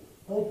evil.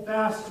 Hold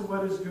fast to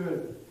what is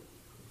good."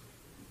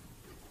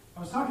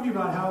 I was talking to you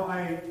about how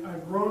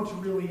I've grown to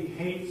really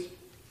hate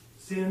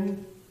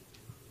sin,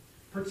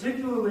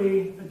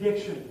 particularly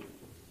addiction.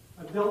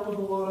 I've dealt with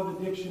a lot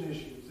of addiction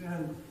issues.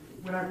 And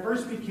when I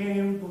first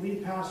became the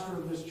lead pastor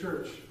of this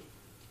church,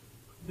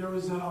 there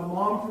was a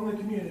mom from the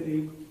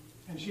community,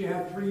 and she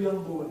had 3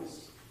 young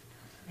boys.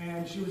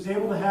 And she was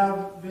able to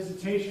have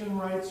visitation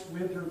rights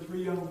with her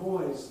 3 young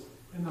boys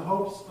in the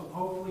hopes of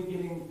hopefully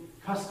getting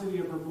custody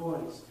of her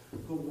boys.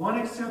 The one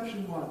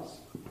exception was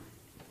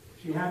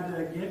she had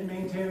to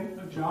maintain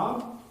a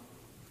job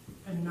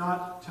and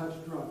not touch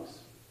drugs.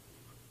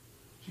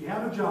 She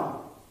had a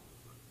job,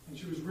 and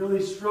she was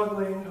really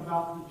struggling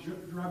about the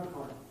drug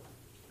part.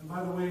 And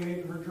by the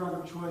way, her drug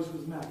of choice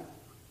was meth,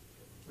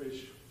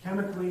 which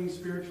chemically,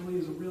 spiritually,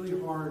 is a really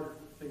hard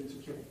thing to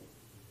kill.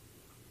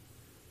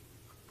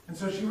 And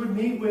so she would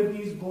meet with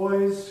these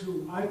boys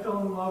who I fell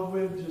in love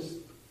with just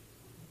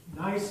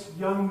nice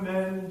young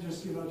men,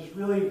 just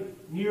really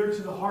near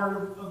to the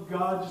heart of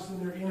God, just in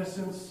their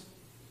innocence.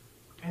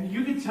 And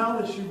you could tell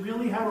that she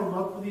really had a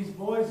love for these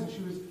boys, and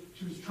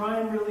she was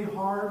trying really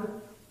hard,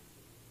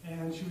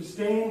 and she was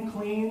staying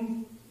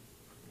clean.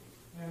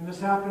 And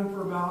this happened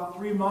for about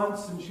 3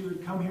 months, and she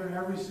would come here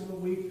every single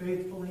week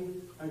faithfully.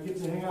 I'd get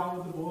to hang out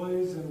with the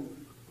boys, and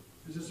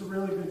it was just a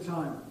really good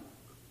time.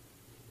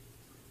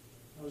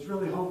 I was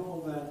really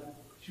hopeful that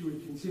she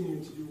would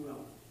continue to do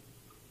well.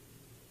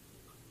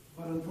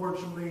 But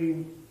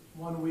unfortunately,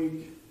 one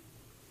week,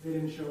 they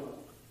didn't show up.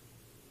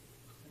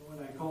 And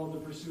when I called to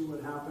pursue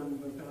what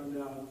happened, I found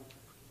out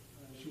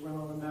she went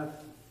on a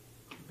meth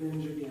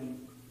binge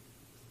again,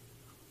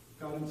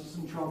 got into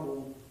some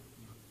trouble,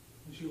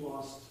 and she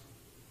lost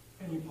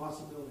any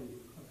possibility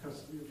of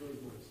custody of those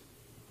boys.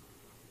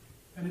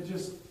 And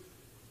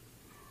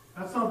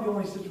that's not the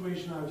only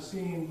situation I've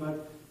seen,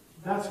 but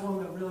that's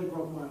one that really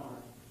broke my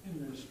heart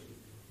in ministry.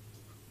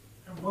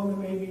 And one that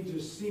made me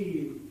just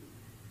see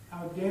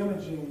how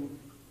damaging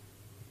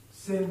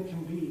sin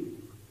can be.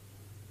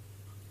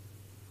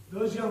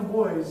 Those young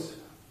boys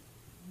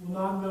will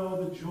not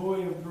know the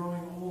joy of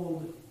growing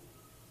old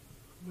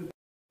with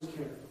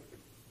care.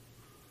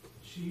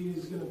 She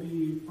is going to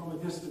be from a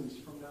distance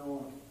from now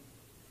on.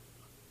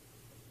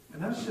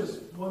 And that's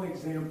just one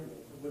example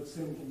of what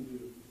sin can do.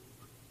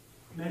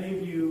 Many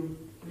of you,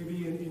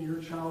 maybe in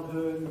your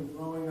childhood and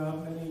growing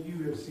up, many of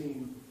you have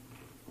seen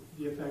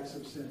the effects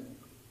of sin.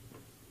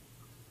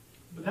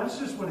 But that's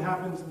just what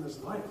happens in this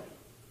life.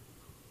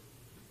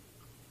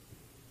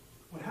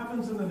 What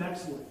happens in the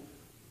next life,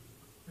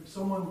 if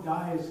someone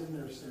dies in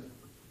their sin,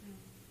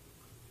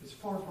 is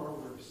far, far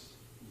worse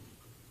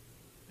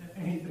than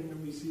anything that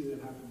we see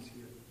that happens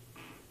here.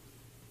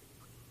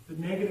 The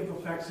negative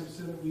effects of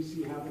sin that we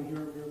see happen here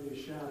are merely a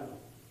shadow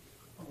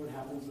of what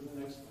happens in the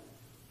next life.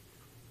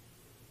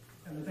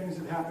 And the things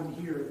that happen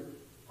here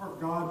are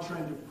God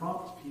trying to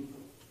prompt people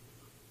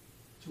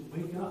to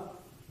wake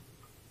up,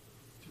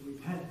 to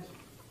repent,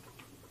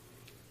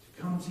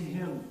 to come to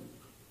Him,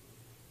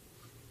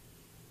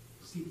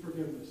 to seek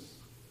forgiveness,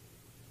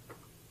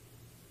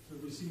 to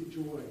receive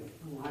joy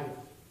and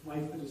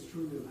life that is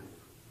truly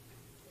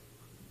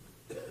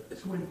life.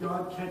 So when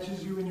God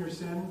catches you in your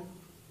sin,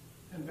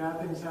 and bad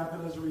things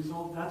happen as a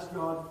result, that's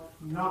God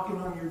knocking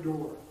on your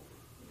door.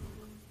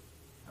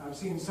 I've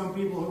seen some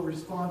people who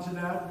respond to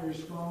that very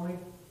strongly,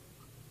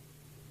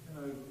 and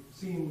I've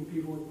seen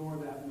people ignore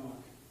that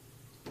knock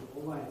their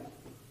whole life.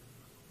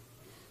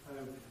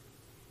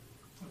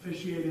 I've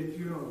officiated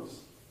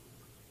funerals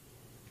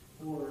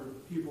for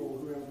people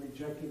who have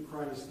rejected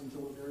Christ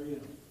until the very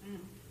end.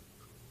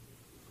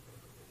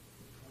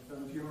 I've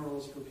done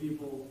funerals for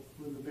people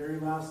who in the very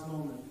last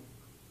moment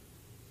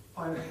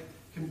finally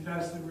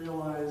confessed and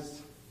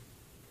realized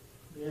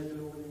they had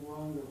been living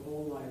wrong their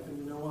whole life. And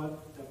you know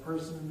what? That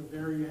person in the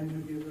very end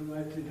who gave their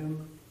life to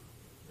Him,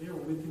 they are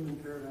with Him in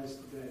paradise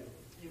today.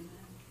 Amen.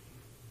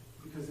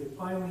 Because they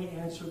finally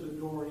answered the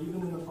door,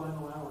 even in the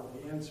final hour.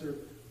 They answered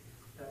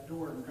that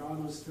door, and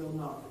God was still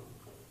knocking.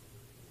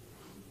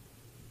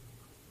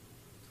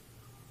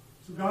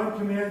 So God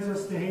commands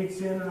us to hate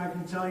sin, and I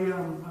can tell you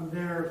I'm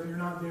there. If you're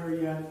not there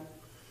yet,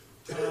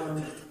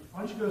 why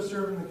don't you go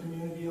serve in the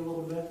community a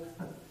little bit?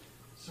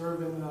 Serve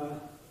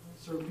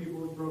people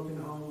with broken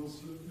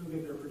homes. You'll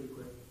get there pretty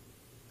quick.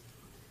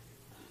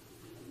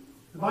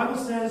 The Bible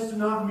says to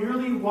not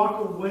merely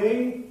walk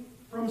away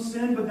from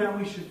sin, but that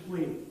we should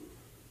flee.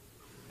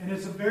 And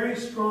it's a very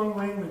strong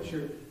language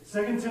here.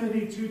 2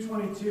 Timothy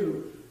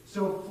 2:22.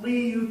 So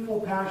flee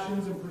youthful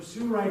passions and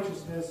pursue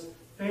righteousness,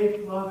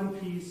 faith, love, and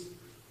peace,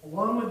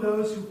 along with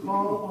those who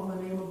call on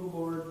the name of the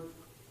Lord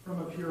from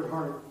a pure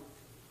heart.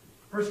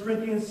 1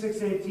 Corinthians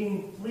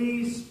 6:18.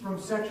 Flee from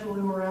sexual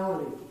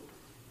immorality.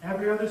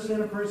 Every other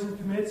sin a person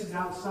commits is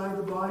outside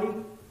the body,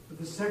 but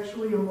the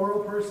sexually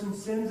immoral person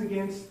sins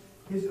against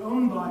his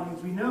own body,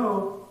 as we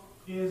know,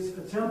 is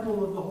a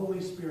temple of the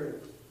Holy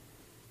Spirit.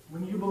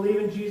 When you believe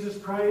in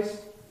Jesus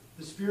Christ,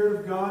 the Spirit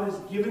of God is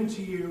given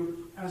to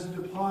you as a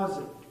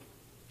deposit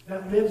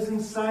that lives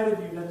inside of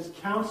you, that is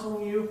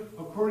counseling you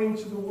according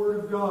to the Word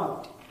of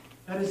God,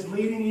 that is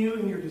leading you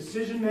in your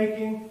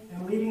decision-making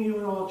and leading you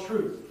in all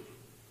truth.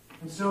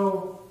 And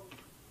so,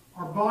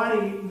 our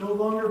body no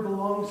longer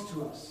belongs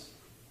to us.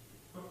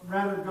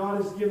 Rather,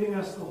 God is giving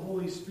us the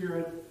Holy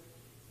Spirit,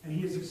 and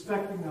He is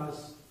expecting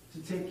us to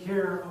take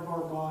care of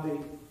our body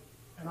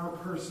and our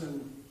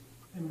person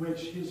in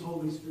which His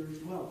Holy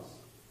Spirit dwells.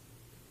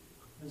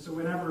 And so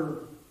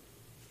whenever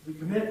we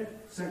commit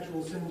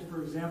sexual sins,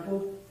 for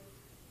example,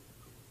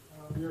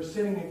 we are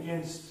sinning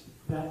against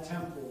that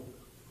temple.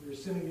 We are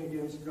sinning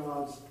against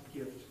God's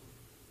gift.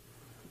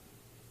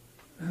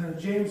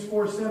 James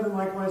 4:7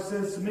 likewise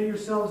says, submit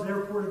yourselves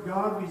therefore to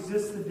God,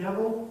 resist the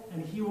devil,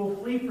 and he will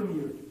flee from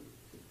you.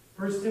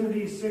 1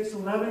 Timothy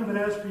 6:11, but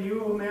as for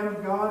you, O man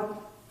of God,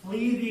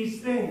 flee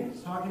these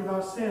things, talking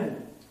about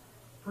sin.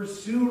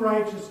 Pursue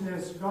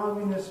righteousness,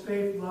 godliness,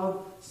 faith,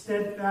 love,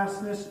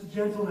 steadfastness,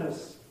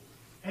 gentleness.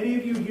 Any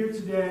of you here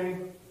today,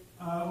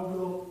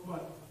 over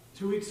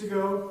 2 weeks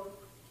ago,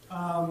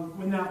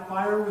 when that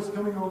fire was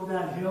coming over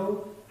that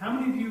hill, how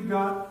many of you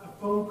got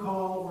a phone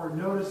call or a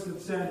notice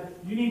that said,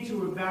 you need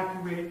to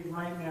evacuate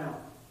right now?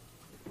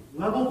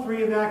 Level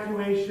 3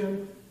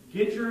 evacuation.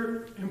 Get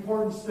your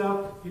important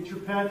stuff, get your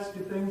pets,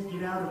 get things,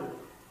 get out of it.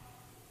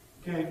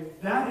 Okay,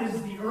 that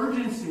is the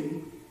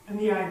urgency and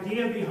the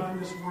idea behind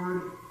this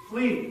word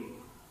flee.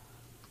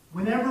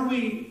 Whenever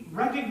we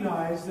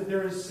recognize that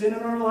there is sin in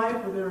our life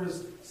or there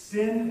is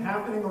sin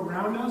happening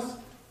around us,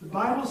 the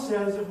Bible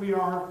says that we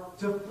are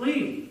to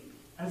flee,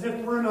 as if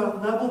we're in a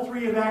level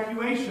 3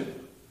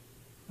 evacuation.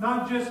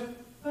 Not just,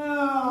 it's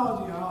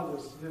not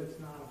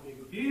a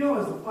big deal,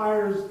 as the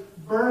fire's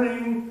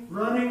burning,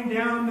 running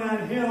down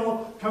that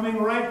hill, coming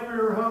right for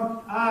your home.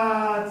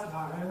 It's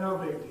not, no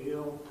big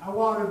deal. I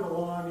watered the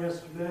lawn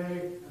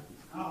yesterday.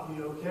 I'll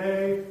be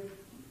okay.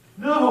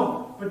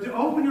 No, but to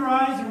open your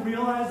eyes and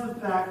realize the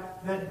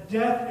fact that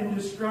death and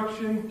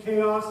destruction,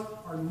 chaos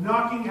are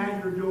knocking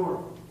at your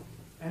door.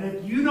 And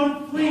if you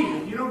don't flee,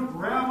 if you don't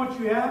grab what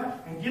you have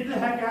and get the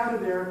heck out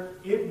of there,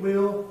 it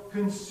will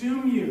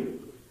consume you.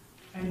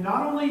 And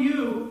not only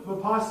you,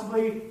 but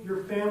possibly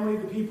your family,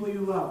 the people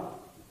you love.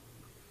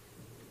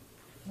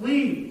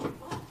 Flee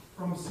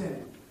from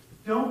sin.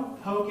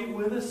 Don't poke it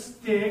with a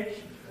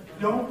stick.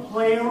 Don't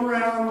play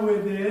around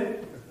with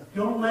it.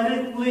 Don't let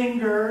it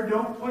linger.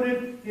 Don't put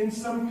it in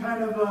some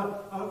kind of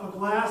a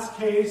glass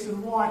case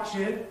and watch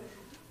it.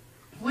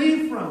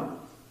 Flee from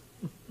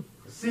it.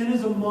 Sin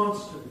is a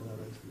monster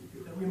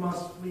that we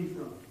must flee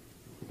from.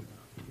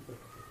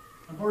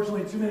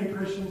 Unfortunately, too many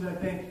Christians, I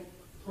think,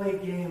 play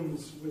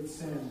games with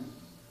sin.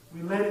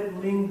 We let it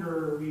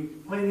linger. We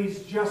play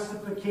these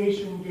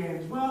justification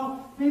games.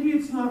 Well, maybe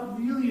it's not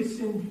really a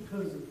sin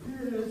because of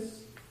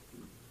this.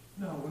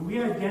 No, when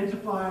we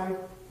identify and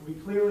we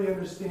clearly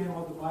understand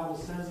what the Bible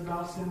says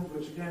about sins,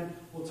 which again,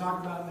 we'll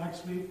talk about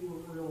next week.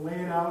 We're going to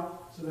lay it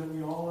out so that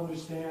we all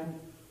understand.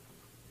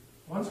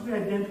 Once we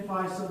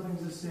identify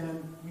something's a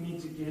sin, we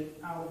need to get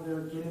out of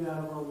there, get it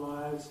out of our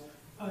lives.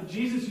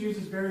 Jesus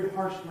uses very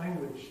harsh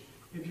language.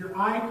 If your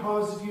eye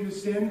causes you to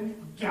sin,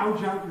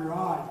 gouge out your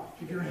eye.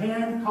 If your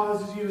hand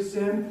causes you to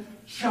sin,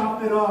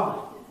 chop it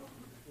off.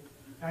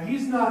 Now,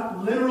 he's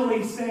not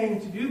literally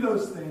saying to do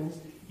those things.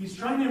 He's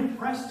trying to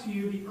impress to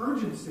you the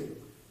urgency.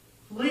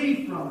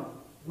 Flee from it.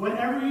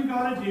 Whatever you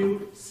got to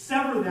do,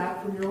 sever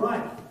that from your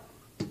life.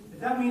 If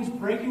that means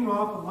breaking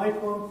off a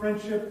lifelong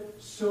friendship,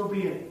 so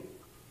be it.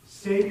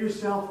 Save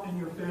yourself and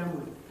your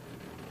family.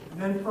 And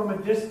then from a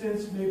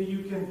distance, maybe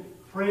you can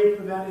pray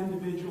for that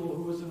individual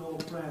who was an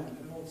old friend,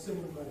 an old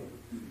sinning buddy.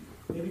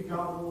 Maybe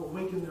God will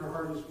awaken their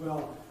heart as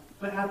well.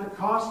 But at the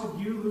cost of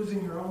you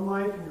losing your own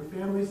life and your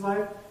family's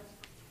life,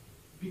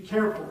 be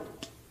careful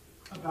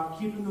about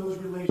keeping those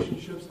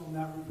relationships on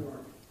that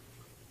regard.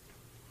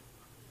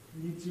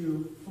 We need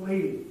to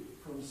flee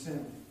from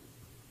sin.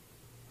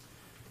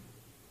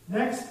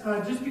 Next,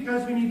 just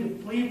because we need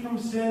to flee from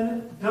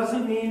sin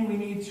doesn't mean we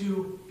need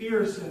to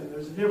fear sin.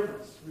 There's a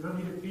difference. We don't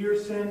need to fear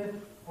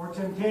sin or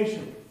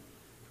temptation.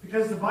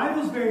 Because the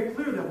Bible is very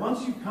clear that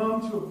once you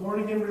come to a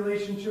born-again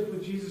relationship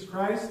with Jesus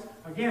Christ,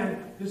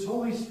 again, His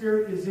Holy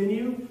Spirit is in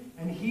you,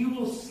 and He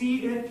will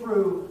see it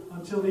through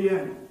until the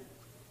end.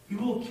 He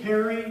will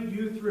carry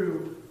you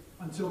through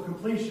until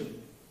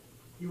completion.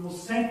 He will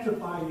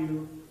sanctify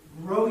you,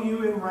 grow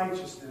you in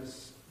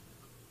righteousness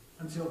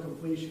until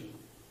completion.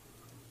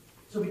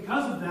 So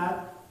because of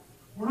that,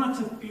 we're not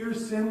to fear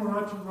sin. We're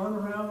not to run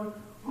around,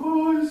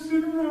 it's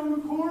sitting around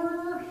the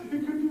corner.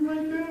 It could be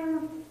right there.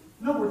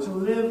 No, we're to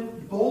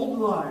live bold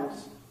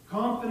lives,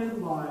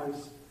 confident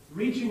lives,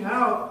 reaching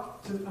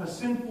out to a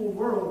sinful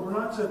world. We're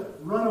not to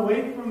run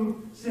away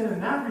from sin in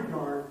that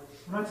regard.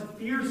 We're not to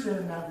fear sin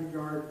in that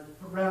regard,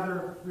 but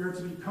rather we are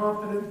to be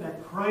confident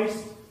that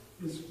Christ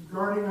is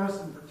guarding us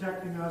and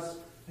protecting us,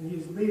 and He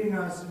is leading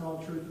us in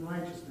all truth and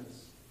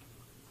righteousness.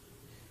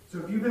 So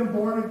if you've been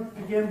born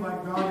again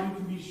by God, you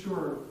can be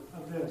sure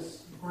of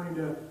this, according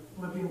to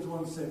Philippians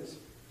 1:6.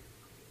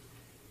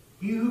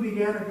 He who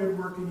began a good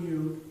work in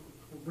you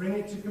will bring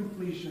it to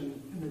completion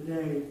in the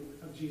day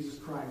of Jesus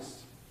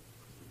Christ.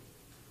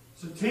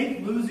 So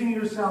take losing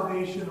your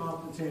salvation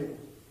off the table.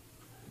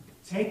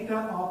 Take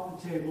that off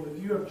the table.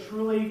 If you have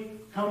truly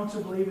come to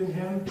believe in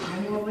Him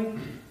genuinely,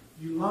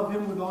 you love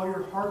Him with all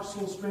your heart,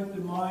 soul, strength,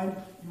 and mind,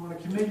 you want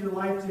to commit your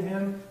life to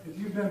Him, if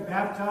you've been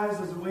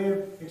baptized as a way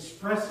of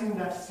expressing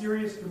that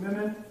serious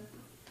commitment,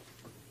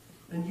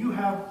 then you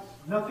have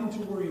nothing to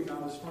worry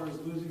about as far as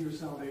losing your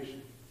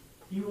salvation.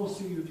 He will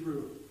see you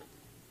through.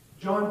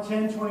 John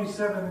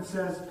 10:27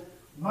 says,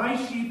 "My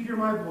sheep hear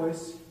my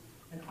voice,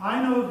 and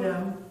I know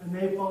them, and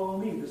they follow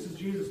me." This is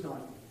Jesus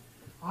talking.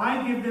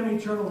 "I give them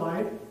eternal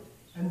life,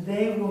 and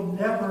they will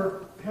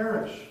never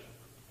perish,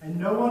 and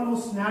no one will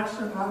snatch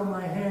them out of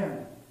my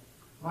hand.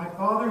 My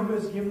Father who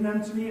has given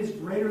them to me is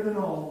greater than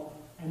all,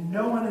 and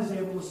no one is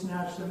able to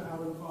snatch them out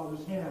of the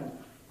Father's hand.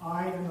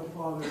 I and the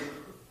Father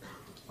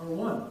are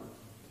one."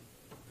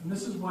 And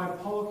this is why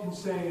Paul can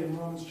say in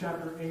Romans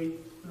chapter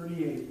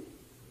 8:38,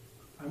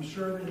 "I'm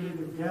sure that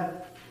neither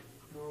death,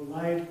 nor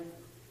life,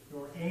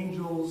 nor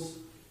angels,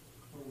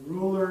 nor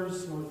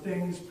rulers, nor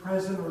things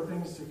present or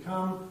things to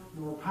come,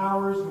 nor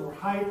powers, nor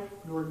height,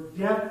 nor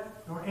depth,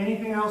 nor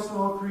anything else in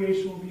all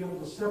creation will be able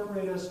to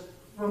separate us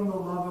from the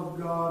love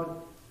of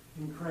God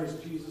in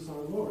Christ Jesus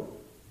our Lord.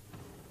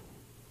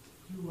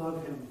 You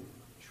love him,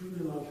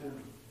 truly love him.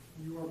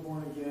 You are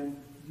born again.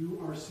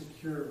 You are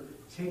secure.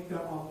 Take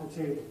that off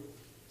the table.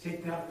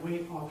 Take that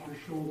weight off your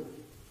shoulder.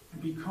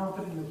 And be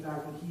confident in the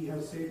fact that he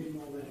has saved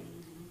you already.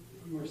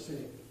 You are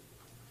saved.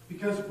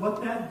 Because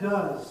what that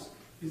does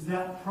is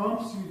that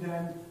prompts you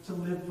then to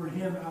live for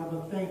him out of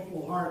a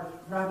thankful heart,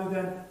 rather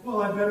than,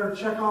 well, I better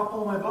check off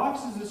all my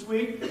boxes this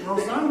week, or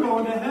else I'm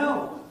going to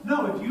hell.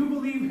 No, if you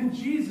believe in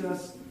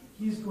Jesus,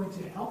 he's going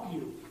to help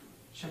you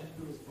check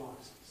those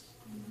boxes.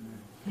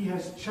 He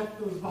has checked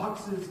those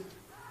boxes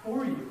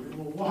for you and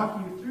will walk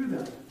you through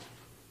them.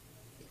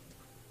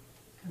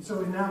 And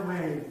so in that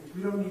way,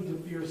 we don't need to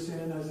fear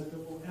sin as if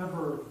it will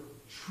ever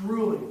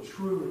truly,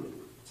 truly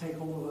take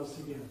hold of us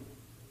again.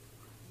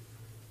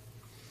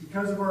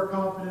 Because of our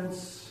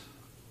confidence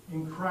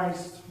in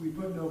Christ, we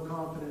put no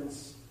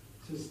confidence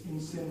in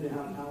sin to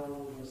have power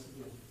over us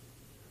again.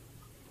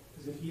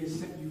 Because if he has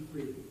set you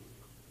free,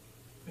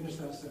 finish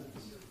that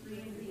sentence. You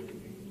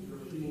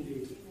are free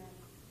indeed.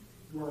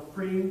 You are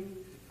free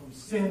from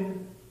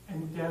sin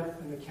and death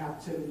and the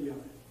captivity of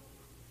it.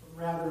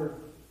 But rather,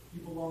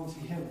 you belong to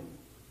him.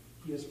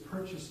 He has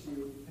purchased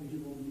you, and he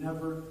will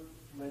never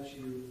let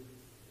you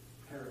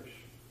perish.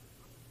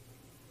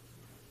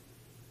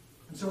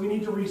 And so we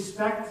need to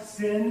respect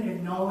sin,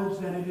 acknowledge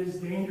that it is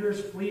dangerous,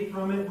 flee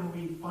from it when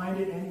we find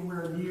it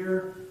anywhere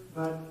near,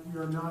 but we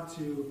are not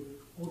to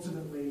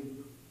ultimately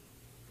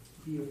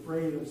be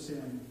afraid of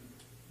sin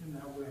in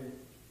that way.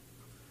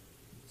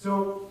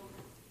 So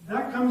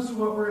that comes to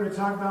what we're going to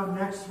talk about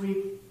next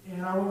week,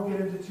 and I won't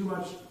get into too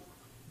much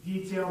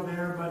detail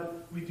there,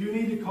 but we do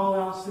need to call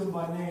out sin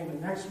by name.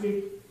 And next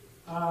week,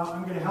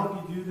 I'm going to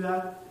help you do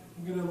that.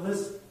 I'm going to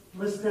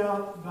list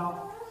out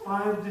about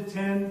 5 to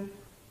 10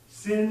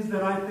 sins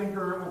that I think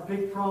are a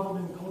big problem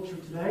in culture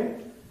today.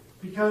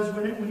 Because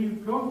when you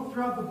go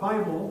throughout the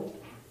Bible,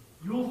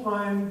 you'll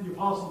find the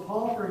Apostle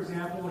Paul, for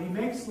example, he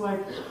makes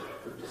like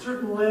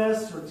certain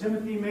lists, or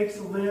Timothy makes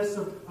a list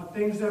of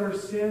things that are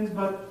sins,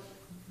 but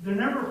they're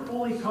never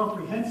fully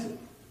comprehensive.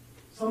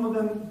 Some of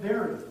them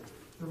vary.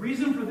 The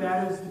reason for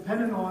that is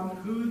dependent on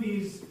who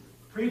these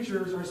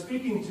preachers are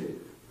speaking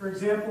to. For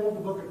example, the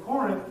book of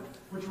Corinth,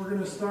 which we're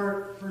going to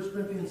start 1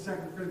 Corinthians, 2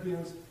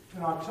 Corinthians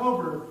in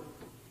October.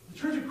 The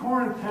church of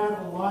Corinth had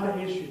a lot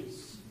of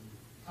issues.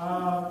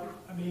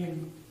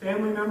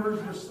 Family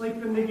members were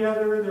sleeping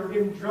together. They were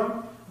getting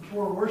drunk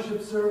before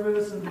worship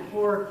service and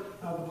before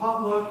the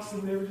potlucks.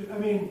 And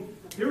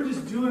they were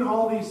just doing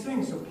all these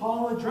things. So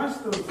Paul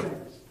addressed those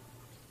things.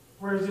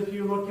 Whereas if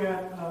you look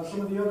at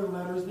some of the other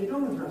letters, they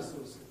don't address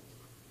those things.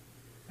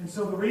 And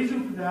so the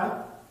reason for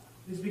that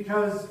is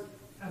because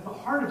at the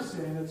heart of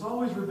sin, it's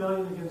always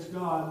rebellion against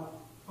God,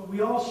 but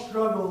we all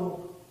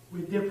struggle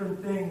with different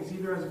things,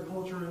 either as a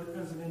culture or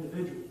as an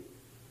individual.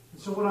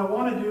 And so what I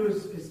want to do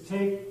is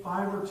take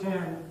 5 or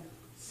 10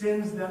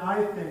 sins that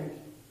I think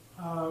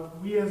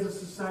we as a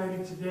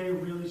society today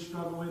really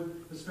struggle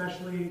with,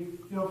 especially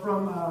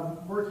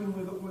from working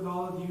with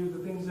all of you,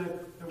 the things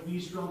that we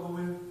struggle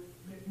with,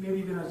 maybe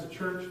even as a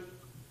church.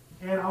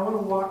 And I want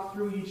to walk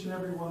through each and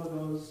every one of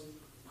those,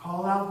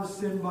 call out the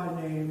sin by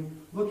name,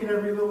 look at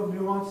every little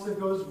nuance that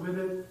goes with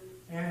it,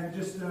 and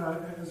just as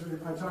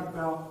I talked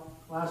about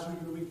last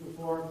week or the week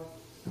before,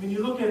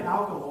 you look at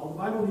alcohol, the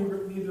Bible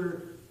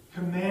neither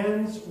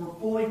commands or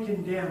fully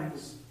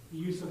condemns the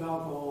use of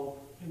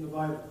alcohol in the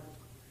Bible,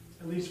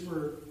 at least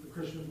for the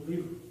Christian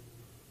believer.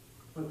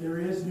 But there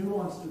is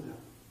nuance to that.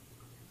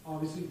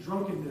 Obviously,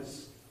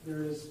 drunkenness,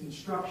 there is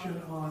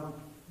instruction on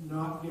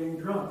not getting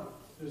drunk.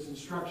 There's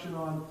instruction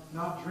on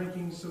not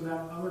drinking so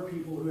that other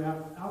people who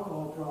have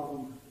alcohol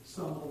problem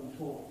stumble and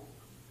fall.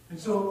 And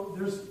so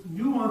there's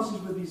nuances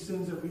with these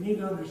sins that we need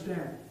to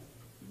understand.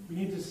 We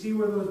need to see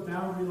where those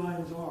boundary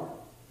lines are.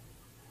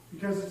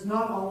 Because it's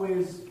not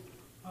always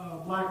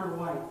black or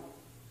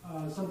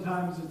white.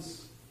 Sometimes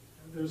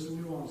there's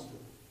some nuance to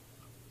it.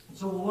 And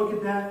so we'll look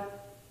at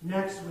that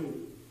next week.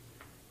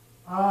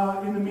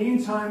 In the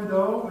meantime,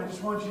 though, I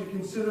just want you to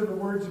consider the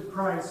words of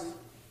Christ.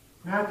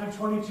 Matthew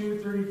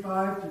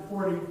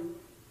 22:35-40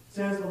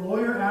 says, the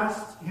lawyer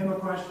asked him a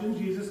question,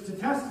 Jesus, to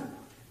test him.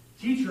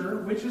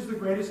 Teacher, which is the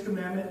greatest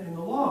commandment in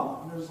the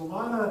law? And there's a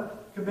lot of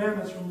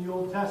commandments from the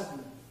Old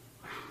Testament.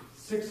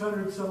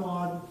 600 some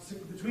odd,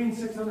 between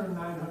 600 and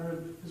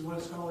 900 is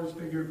what scholars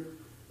figure.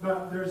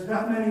 But there's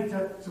that many.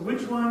 So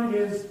which one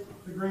is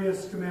the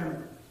greatest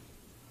commandment?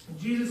 And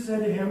Jesus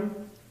said to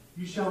him,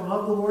 you shall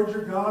love the Lord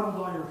your God with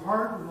all your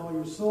heart, with all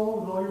your soul,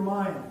 with all your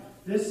mind.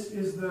 This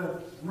is the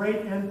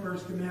great and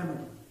first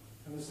commandment.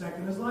 And the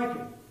second is like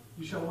it.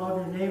 You shall love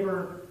your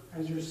neighbor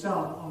as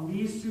yourself. On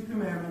these 2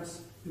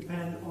 commandments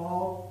depend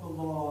all the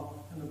law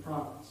and the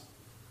prophets.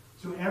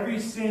 So every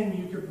sin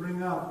you could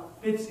bring up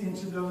fits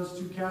into those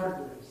 2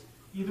 categories.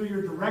 Either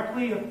you're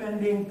directly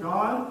offending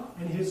God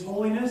and his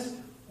holiness,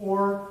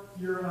 or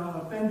you're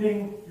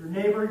offending your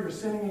neighbor, you're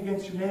sinning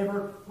against your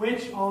neighbor,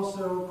 which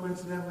also,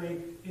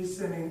 coincidentally, is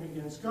sinning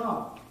against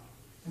God.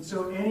 And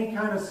so any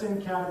kind of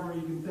sin category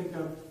you can think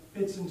of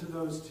fits into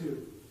those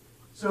two.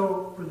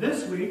 So for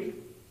this week,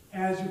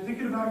 as you're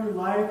thinking about your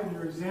life and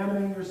you're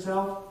examining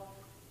yourself,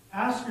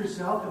 ask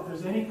yourself if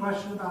there's any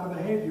question about a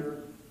behavior.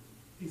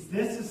 Is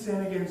this a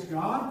sin against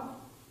God,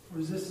 or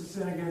is this a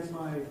sin against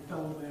my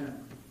fellow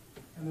man?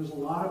 And there's a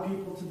lot of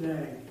people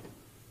today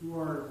who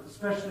are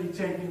especially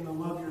taking the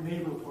love your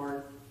neighbor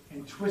part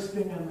and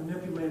twisting and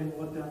manipulating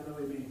what that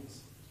really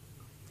means.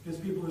 Because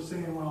people are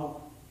saying,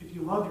 well, if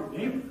you love your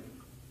neighbor,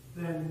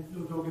 then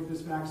you'll go get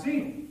this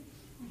vaccine.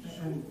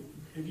 And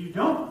if you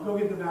don't go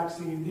get the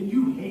vaccine, then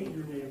you hate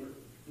your neighbor.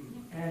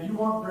 And you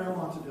want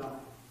grandma to die.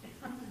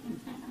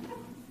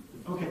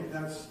 Okay,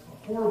 that's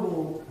a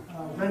horrible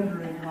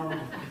rendering of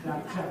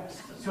that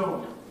text.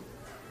 So,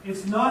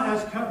 it's not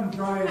as cut and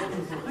dry as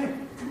people think.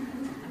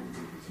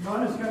 It's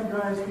not as cut and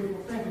dry as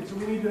people think. And so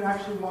we need to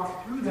actually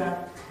walk through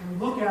that and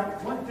look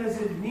at what does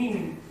it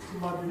mean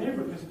to love your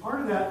neighbor. Because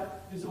part of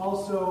that is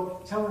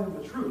also telling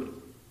the truth.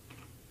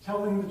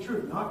 Telling the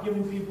truth. Not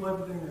giving people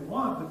everything they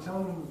want, but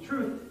telling them the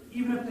truth,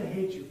 even if they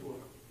hate you for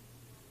it.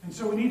 And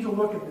so we need to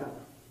look at that.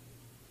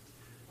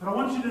 But I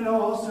want you to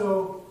know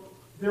also,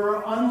 there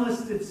are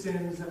unlisted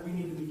sins that we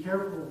need to be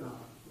careful about.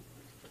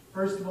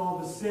 First of all,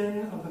 the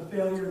sin of the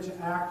failure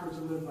to act or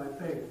to live by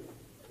faith.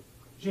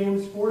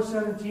 James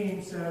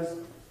 4:17 says,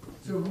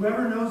 so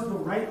whoever knows the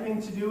right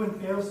thing to do and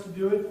fails to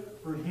do it,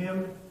 for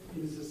him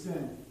it is a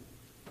sin.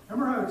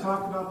 Remember how I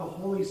talked about the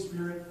Holy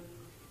Spirit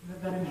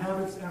that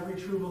inhabits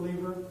every true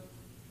believer?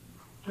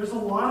 There's a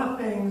lot of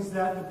things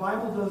that the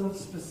Bible doesn't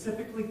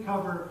specifically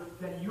cover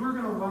that you're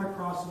going to run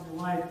across in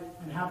your life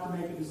and have to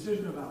make a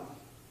decision about.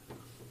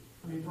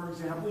 I mean, for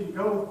example, you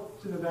go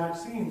to the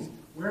vaccines.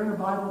 Where in the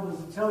Bible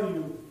does it tell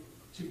you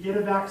to get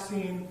a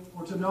vaccine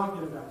or to not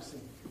get a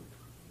vaccine?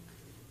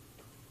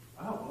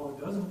 Oh, well,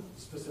 it doesn't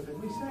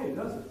specifically say,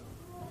 does it?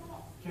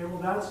 Okay,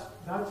 well,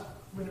 that's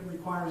when it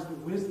requires the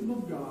wisdom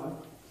of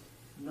God,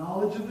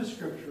 knowledge of the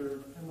Scripture,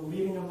 and the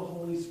leading of the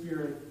Holy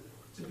Spirit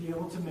to be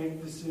able to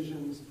make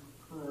decisions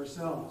for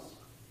ourselves.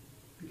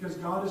 Because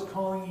God is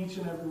calling each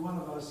and every one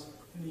of us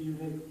in a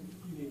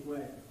unique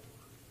way.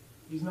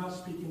 He's not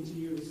speaking to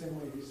you the same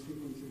way He's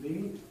speaking to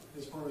me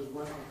as far as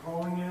what our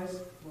calling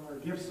is, what our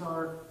gifts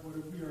are, what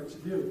we are to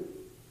do.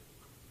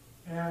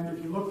 And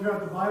if you look throughout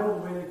the Bible,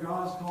 the way that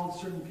God has called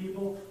certain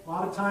people, a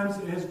lot of times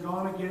it has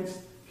gone against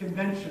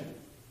convention.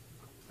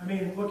 I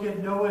mean, look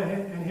at Noah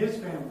and his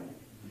family.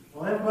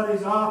 Well,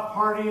 everybody's off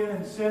partying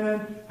and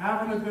sinning,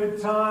 having a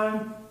good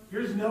time.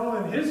 Here's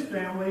Noah and his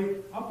family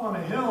up on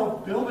a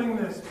hill building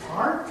this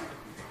ark.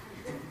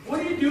 What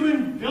are you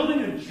doing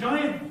building a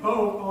giant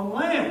boat on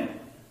land?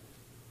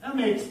 That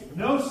makes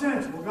no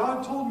sense. Well,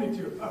 God told me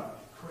to. Oh,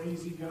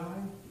 crazy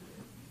guy.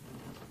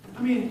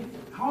 I mean,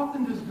 how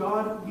often does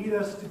God lead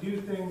us to do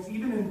things,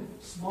 even in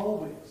small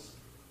ways,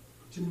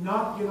 to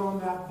not get on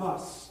that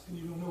bus, and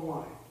you don't know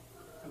why?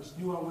 I just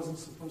knew I wasn't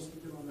supposed to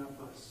get on that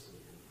bus.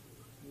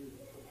 You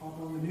pop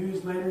on the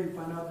news later, you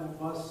find out that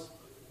bus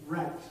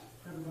wrecked.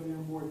 Everybody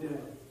on board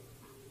dead.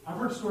 I've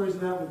heard stories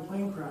of that with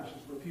plane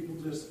crashes, where people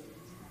just,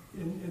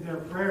 in their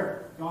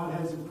prayer, God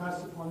has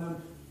impressed upon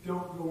them,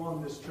 don't go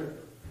on this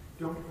trip.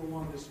 Don't go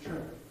on this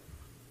trip.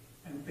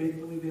 And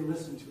faithfully they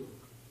listen to him.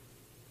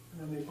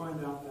 And then they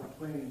find out that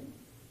plane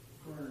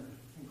burned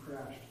and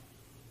crashed.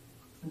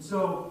 And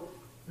so,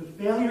 the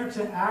failure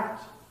to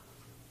act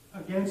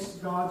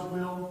against God's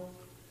will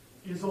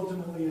is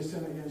ultimately a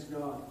sin against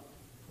God.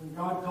 When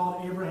God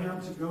called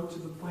Abraham to go to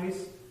the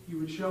place He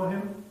would show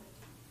him,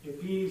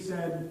 if he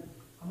said,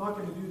 I'm not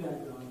going to do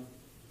that, God,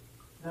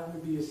 that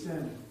would be a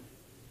sin.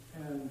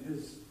 And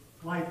his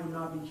life would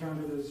not be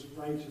counted as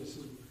righteous,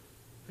 as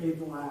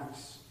faithful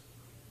acts.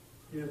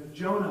 If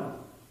Jonah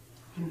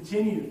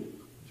continued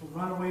to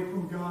run away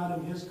from God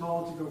and his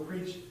call to go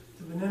preach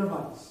to the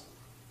Ninevites,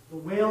 the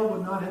whale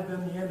would not have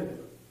been the end of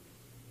it.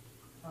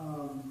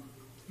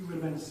 He would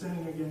have been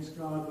sinning against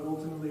God, but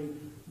ultimately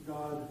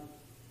God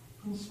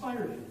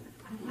inspired him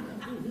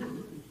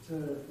to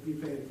be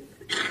faithful.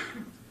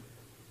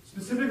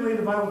 Specifically,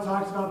 the Bible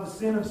talks about the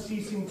sin of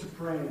ceasing to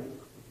pray.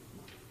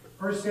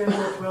 1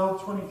 Samuel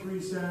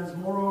 12:23 says,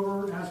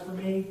 moreover, as for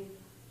me,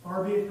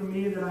 far be it from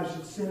me that I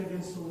should sin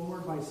against the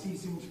Lord by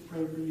ceasing to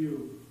pray for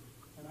you.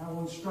 And I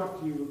will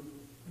instruct you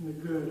in the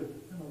good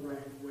and the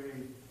right way.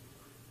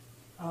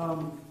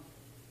 I'm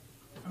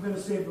going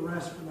to save the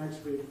rest for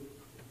next week.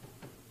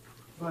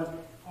 But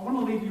I want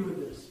to leave you with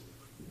this.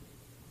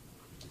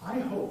 I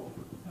hope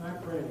and I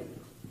pray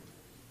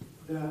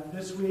that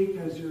this week,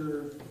 as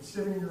you're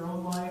considering your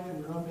own life and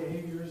your own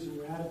behaviors and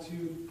your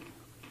attitude,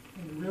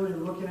 and you're really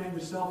looking at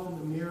yourself in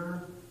the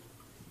mirror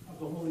of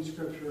the Holy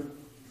Scripture,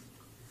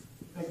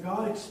 that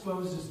God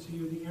exposes to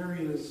you the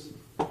areas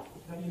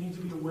that you need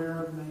to be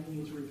aware of and that you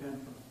need to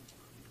repent from.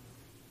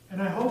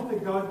 And I hope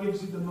that God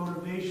gives you the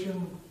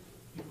motivation,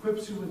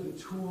 equips you with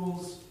the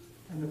tools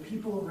and the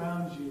people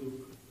around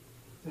you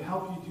to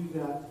help you do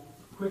that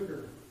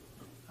quicker,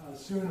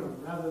 sooner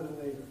rather than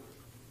later.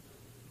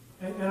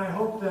 And I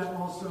hope that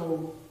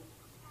also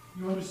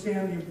you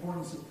understand the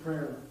importance of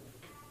prayer.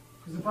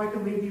 Because if I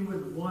could leave you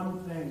with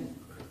one thing,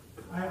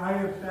 I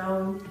have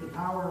found the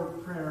power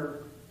of prayer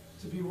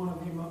to be one of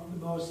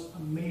the most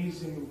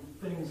amazing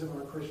things in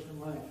our Christian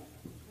life.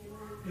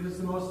 It is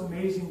the most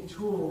amazing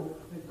tool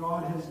that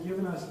God has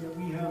given us, yet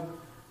we have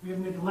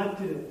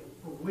neglected it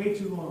for way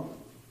too long.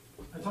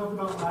 I talked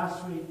about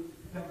last week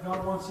that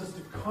God wants us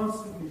to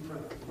constantly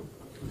pray,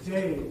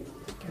 day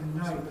and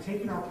night,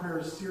 taking our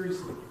prayers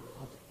seriously.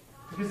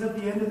 Because at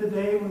the end of the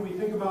day, when we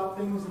think about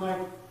things like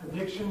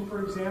addiction,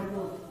 for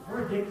example, if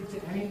we're addicted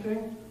to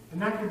anything,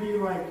 and that could be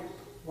like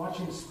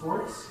watching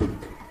sports,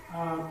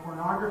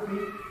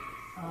 pornography,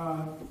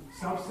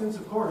 substance,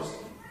 of course.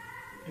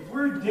 If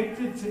we're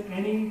addicted to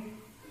any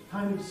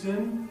kind of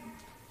sin,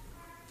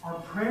 our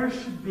prayer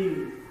should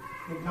be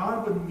that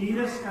God would meet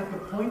us at the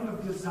point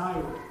of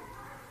desire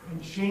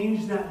and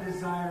change that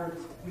desire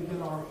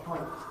within our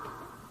heart.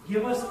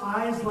 Give us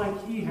eyes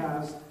like He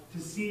has to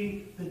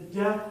see the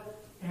depth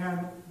and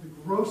the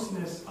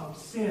grossness of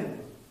sin.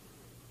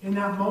 In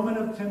that moment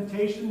of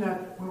temptation,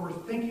 that when we're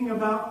thinking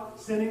about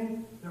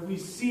sinning, that we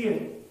see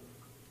it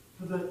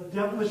for the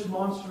devilish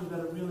monster that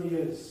it really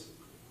is,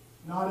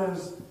 not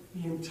as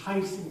the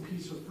enticing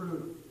piece of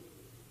fruit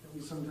that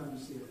we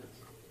sometimes see it as.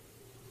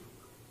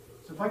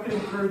 So if I could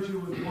encourage you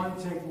with one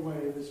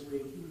takeaway this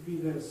week, it would be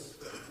this.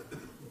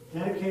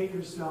 Dedicate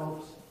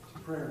yourselves to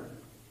prayer.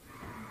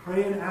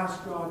 Pray and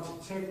ask God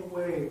to take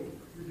away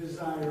your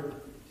desire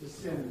to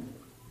sin.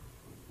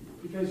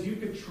 Because you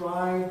could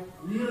try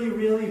really,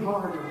 really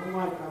hard your whole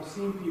life. I've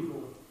seen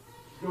people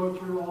go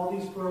through all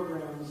these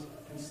programs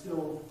and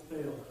still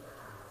fail.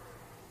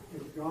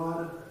 If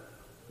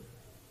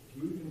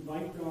you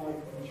invite God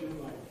into your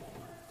life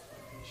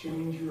and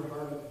change your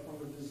heart on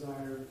the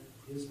desire,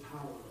 His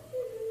power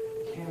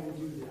can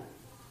do that.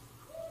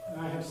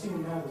 And I have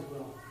seen that as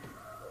well.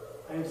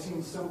 I have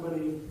seen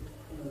somebody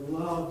who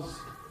loves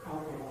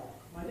alcohol.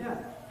 My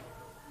dad.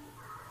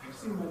 I've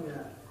seen my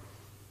dad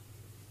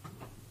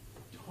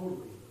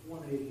totally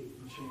 180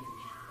 and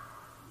changed.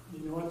 You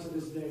know what? To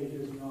this day, he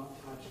has not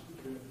touched the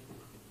drink.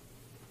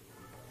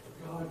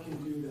 God can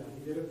do that.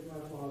 He did it for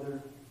my father.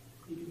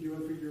 He can do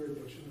it for your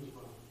addiction as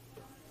well.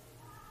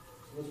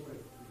 So let's pray.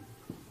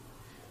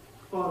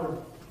 Father,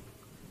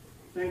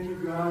 thank you,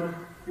 God,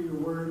 for your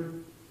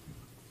word.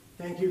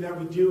 Thank you that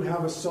we do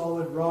have a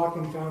solid rock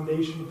and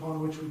foundation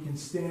upon which we can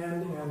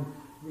stand and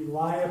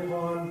rely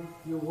upon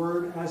your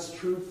word as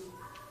truth.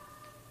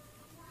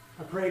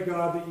 I pray,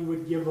 God, that you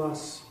would give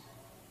us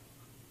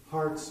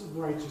hearts of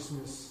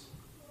righteousness,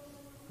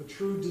 a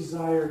true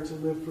desire to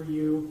live for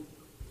you,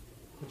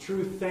 a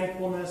true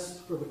thankfulness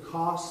for the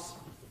cost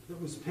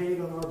that was paid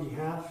on our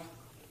behalf.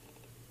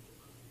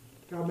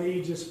 God, may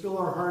you just fill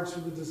our hearts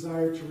with a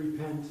desire to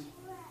repent,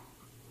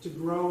 to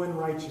grow in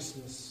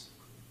righteousness,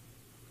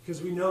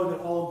 because we know that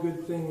all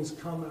good things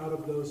come out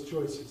of those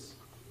choices.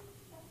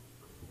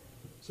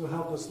 So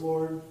help us,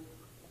 Lord.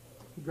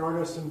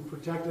 Guard us and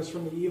protect us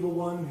from the evil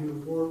one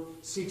who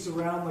seeks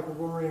around like a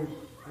roaring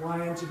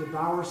lion to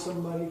devour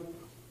somebody.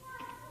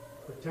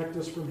 Protect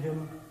us from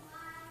him.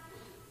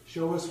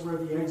 Show us where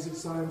the exit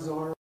signs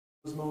are in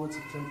those moments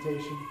of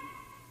temptation.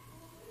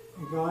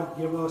 And God,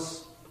 give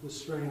us the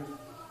strength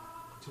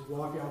to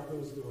walk out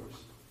those doors.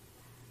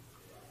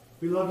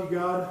 We love you,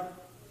 God.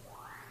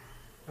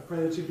 I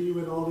pray that you be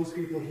with all these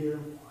people here.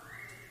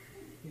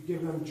 You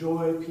give them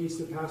joy, peace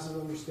that passes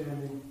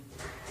understanding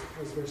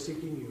as they're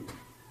seeking you.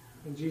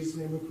 In Jesus'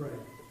 name we pray.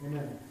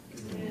 Amen.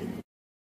 Amen.